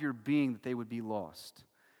core of your being that they would be lost.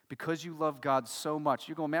 Because you love God so much,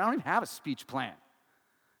 you're going, man, I don't even have a speech plan.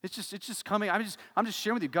 It's just coming. I'm just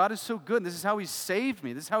sharing with you. God is so good, and this is how He's saved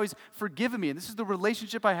me. This is how He's forgiven me, and this is the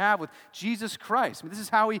relationship I have with Jesus Christ. This is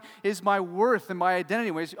how He is my worth and my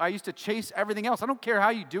identity. I used to chase everything else. I don't care how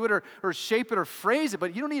you do it or shape it or phrase it,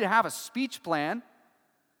 but you don't need to have a speech plan.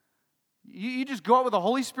 You just go out with the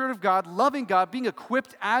Holy Spirit of God, loving God, being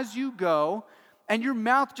equipped as you go, and your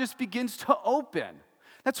mouth just begins to open.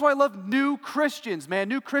 That's why I love new Christians, man.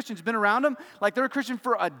 New Christians, been around them, like they're a Christian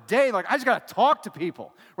for a day. Like, I just got to talk to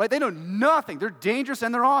people, right? They know nothing. They're dangerous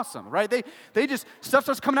and they're awesome, right? They just, stuff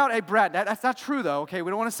starts coming out. Hey, Brad, that's not true though, okay?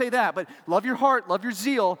 We don't want to say that, but love your heart, love your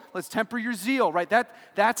zeal. Let's temper your zeal, right?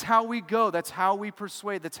 That's how we go. That's how we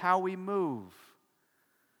persuade. That's how we move.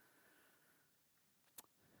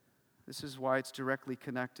 This is why it's directly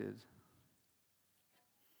connected.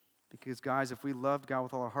 Because, guys, if we loved God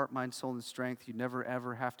with all our heart, mind, soul, and strength, you'd never,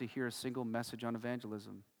 ever have to hear a single message on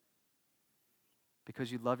evangelism. Because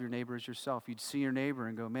you'd love your neighbor as yourself. You'd see your neighbor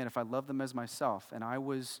and go, man, if I love them as myself, and I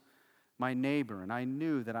was my neighbor, and I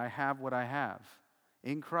knew that I have what I have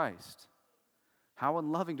in Christ, how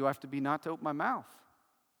unloving do I have to be not to open my mouth?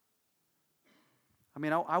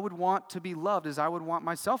 I would want to be loved as I would want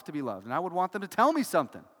myself to be loved, and I would want them to tell me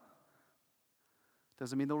something.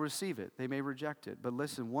 Doesn't mean they'll receive it. They may reject it. But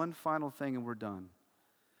listen, one final thing and we're done.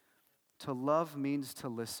 To love means to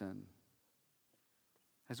listen.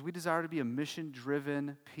 As we desire to be a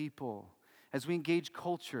mission-driven people, as we engage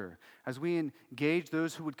culture, as we engage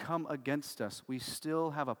those who would come against us, we still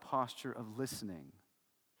have a posture of listening.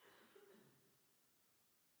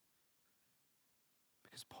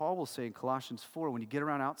 Because Paul will say in Colossians 4, when you get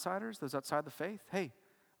around outsiders, those outside the faith, hey,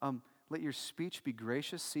 let your speech be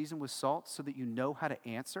gracious, seasoned with salt, so that you know how to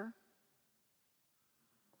answer.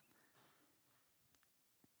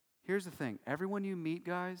 Here's the thing. Everyone you meet,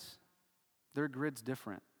 guys, their grid's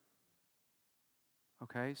different.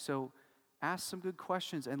 Okay? So ask some good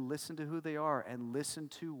questions and listen to who they are and listen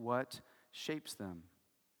to what shapes them.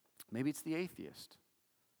 Maybe it's the atheist.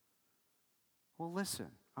 Well, listen.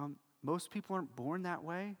 Most people aren't born that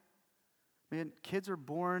way. Man, kids are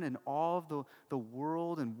born in awe of the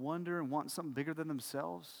world and wonder and wanting something bigger than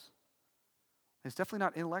themselves. It's definitely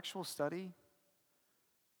not intellectual study.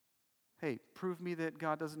 Hey, prove me that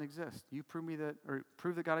God doesn't exist. You prove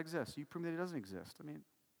that God exists. You prove me that He doesn't exist.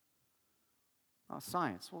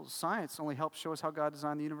 Science. Well, science only helps show us how God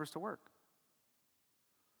designed the universe to work.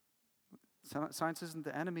 Science isn't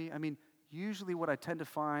the enemy. I mean, usually what I tend to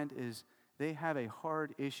find is they have a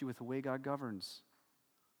hard issue with the way God governs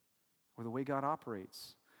or the way God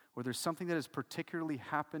operates, or there's something that has particularly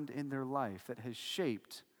happened in their life that has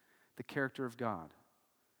shaped the character of God.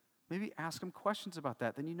 Maybe ask them questions about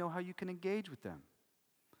that. Then you know how you can engage with them.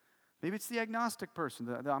 Maybe it's the agnostic person.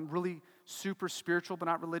 I'm really super spiritual but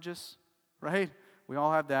not religious, right? We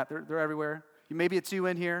all have that. They're everywhere. Maybe it's you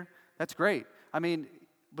in here. That's great. I mean,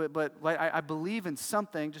 but like, I believe in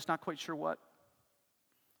something, just not quite sure what.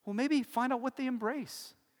 Well, maybe find out what they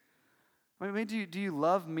embrace. I mean, do you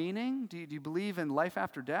love meaning? Do you believe in life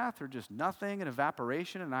after death or just nothing and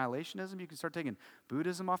evaporation and annihilationism? You can start taking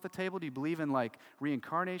Buddhism off the table. Do you believe in like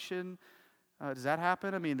reincarnation? Does that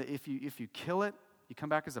happen? I mean, if you kill it, you come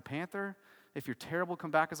back as a panther. If you're terrible, come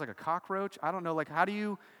back as like a cockroach. I don't know. Like, how do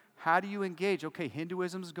you engage? Okay,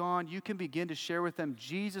 Hinduism's gone. You can begin to share with them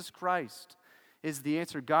Jesus Christ is the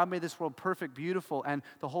answer. God made this world perfect, beautiful, and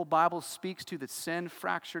the whole Bible speaks to that sin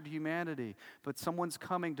fractured humanity, but someone's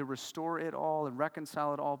coming to restore it all and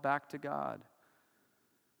reconcile it all back to God.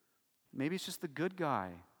 Maybe it's just the good guy,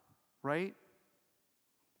 right?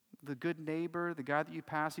 The good neighbor, the guy that you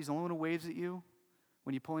pass, he's the only one who waves at you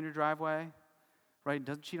when you pull in your driveway, right?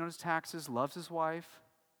 Doesn't cheat on his taxes, loves his wife.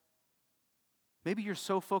 Maybe you're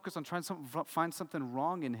so focused on trying to find something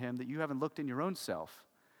wrong in him that you haven't looked in your own self.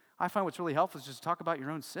 I find what's really helpful is just to talk about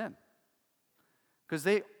your own sin. Because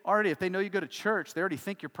if they know you go to church, they already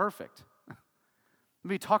think you're perfect.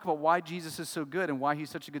 Maybe talk about why Jesus is so good and why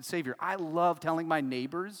he's such a good Savior. I love telling my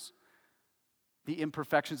neighbors the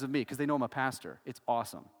imperfections of me because they know I'm a pastor. It's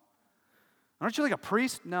awesome. Aren't you like a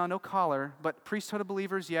priest? No collar. But priesthood of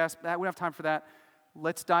believers, yes. We don't have time for that.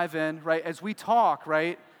 Let's dive in, right? As we talk,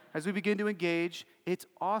 right? As we begin to engage, it's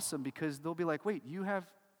awesome because they'll be like, wait, you have,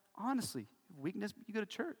 honestly, weakness, you go to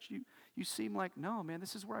church. You seem like, no, man,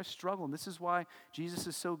 this is where I struggle, and this is why Jesus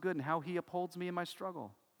is so good and how he upholds me in my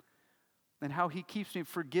struggle and how he keeps me,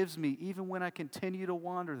 forgives me even when I continue to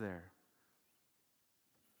wander there.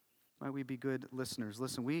 Might we be good listeners?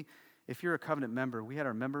 Listen, if you're a covenant member, we had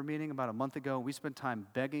our member meeting about a month ago. We spent time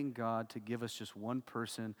begging God to give us just one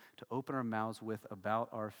person to open our mouths with about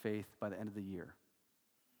our faith by the end of the year.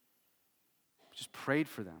 Just prayed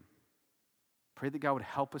for them. Prayed that God would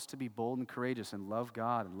help us to be bold and courageous and love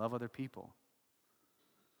God and love other people.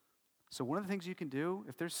 So one of the things you can do,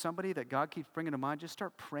 if there's somebody that God keeps bringing to mind, just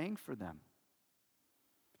start praying for them.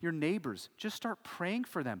 Your neighbors, just start praying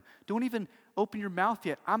for them. Don't even open your mouth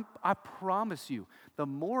yet. I promise you, the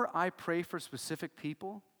more I pray for specific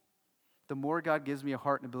people, the more God gives me a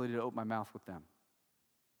heart and ability to open my mouth with them.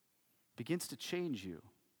 It begins to change you.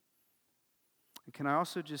 And can I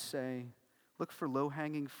also just say, look for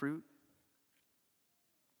low-hanging fruit.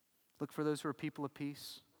 Look for those who are people of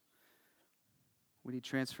peace. We need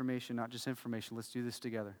transformation, not just information. Let's do this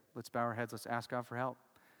together. Let's bow our heads. Let's ask God for help.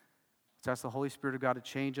 Let's ask the Holy Spirit of God to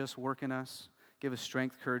change us, work in us, give us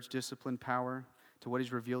strength, courage, discipline, power to what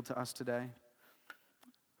he's revealed to us today.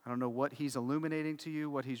 I don't know what he's illuminating to you,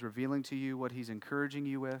 what he's revealing to you, what he's encouraging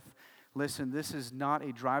you with. Listen, this is not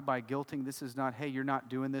a drive-by guilting. This is not, hey, you're not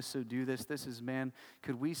doing this, so do this. This is, man,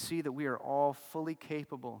 could we see that we are all fully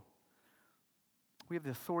capable? We have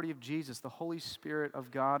the authority of Jesus, the Holy Spirit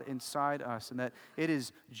of God inside us, and that it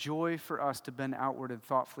is joy for us to bend outward and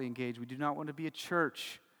thoughtfully engage. We do not want to be a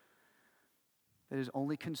church that is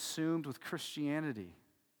only consumed with Christianity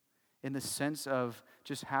in the sense of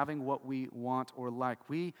just having what we want or like.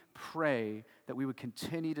 We pray that we would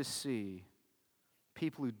continue to see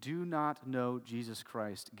people who do not know Jesus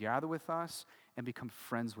Christ gather with us and become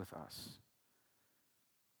friends with us.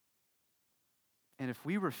 And if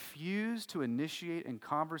we refuse to initiate in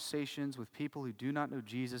conversations with people who do not know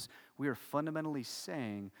Jesus, we are fundamentally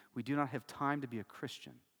saying we do not have time to be a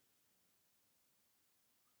Christian.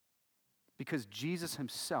 Because Jesus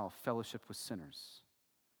himself fellowshiped with sinners.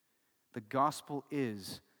 The gospel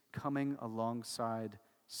is coming alongside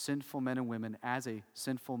sinful men and women as a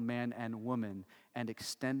sinful man and woman and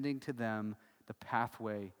extending to them the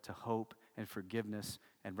pathway to hope and forgiveness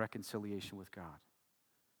and reconciliation with God.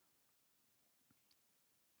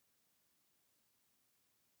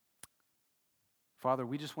 Father,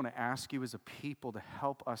 we just want to ask you as a people to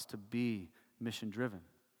help us to be mission-driven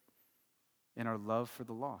in our love for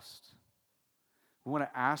the lost. We want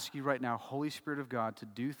to ask you right now, Holy Spirit of God, to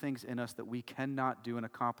do things in us that we cannot do and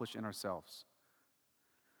accomplish in ourselves.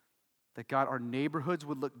 That, God, our neighborhoods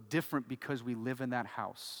would look different because we live in that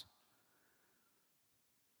house.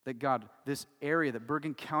 That, God, this area, that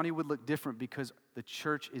Bergen County would look different because the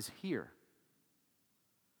church is here.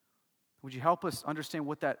 Would you help us understand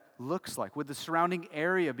what that looks like? Would the surrounding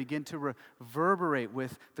area begin to reverberate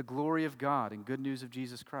with the glory of God and good news of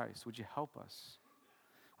Jesus Christ? Would you help us?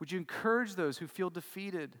 Would you encourage those who feel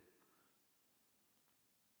defeated?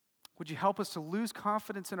 Would you help us to lose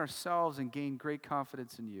confidence in ourselves and gain great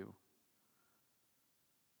confidence in you?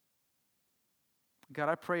 God,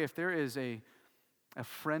 I pray if there is a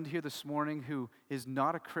friend here this morning who is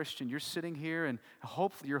not a Christian, you're sitting here and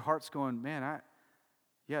hopefully your heart's going, man,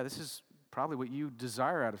 this is probably what you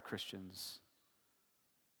desire out of Christians.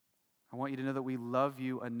 I want you to know that we love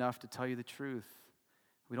you enough to tell you the truth.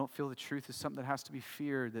 We don't feel the truth is something that has to be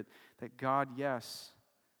feared, that God, yes,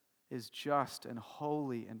 is just and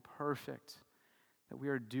holy and perfect, that we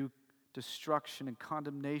are due destruction and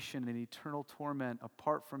condemnation and eternal torment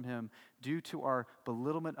apart from him due to our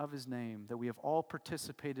belittlement of his name that we have all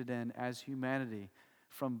participated in as humanity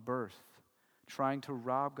from birth, trying to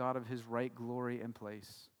rob God of his right glory and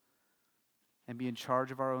place and be in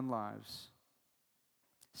charge of our own lives.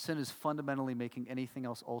 Sin is fundamentally making anything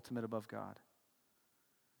else ultimate above God.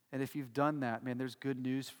 And if you've done that, man, there's good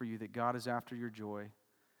news for you that God is after your joy.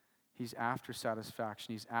 He's after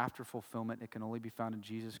satisfaction. He's after fulfillment. It can only be found in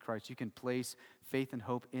Jesus Christ. You can place faith and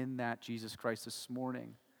hope in that Jesus Christ this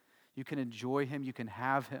morning. You can enjoy him. You can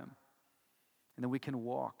have him. And then we can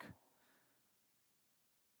walk.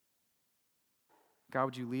 God,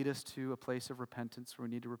 would you lead us to a place of repentance where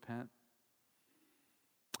we need to repent?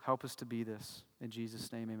 Help us to be this. In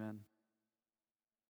Jesus' name, amen.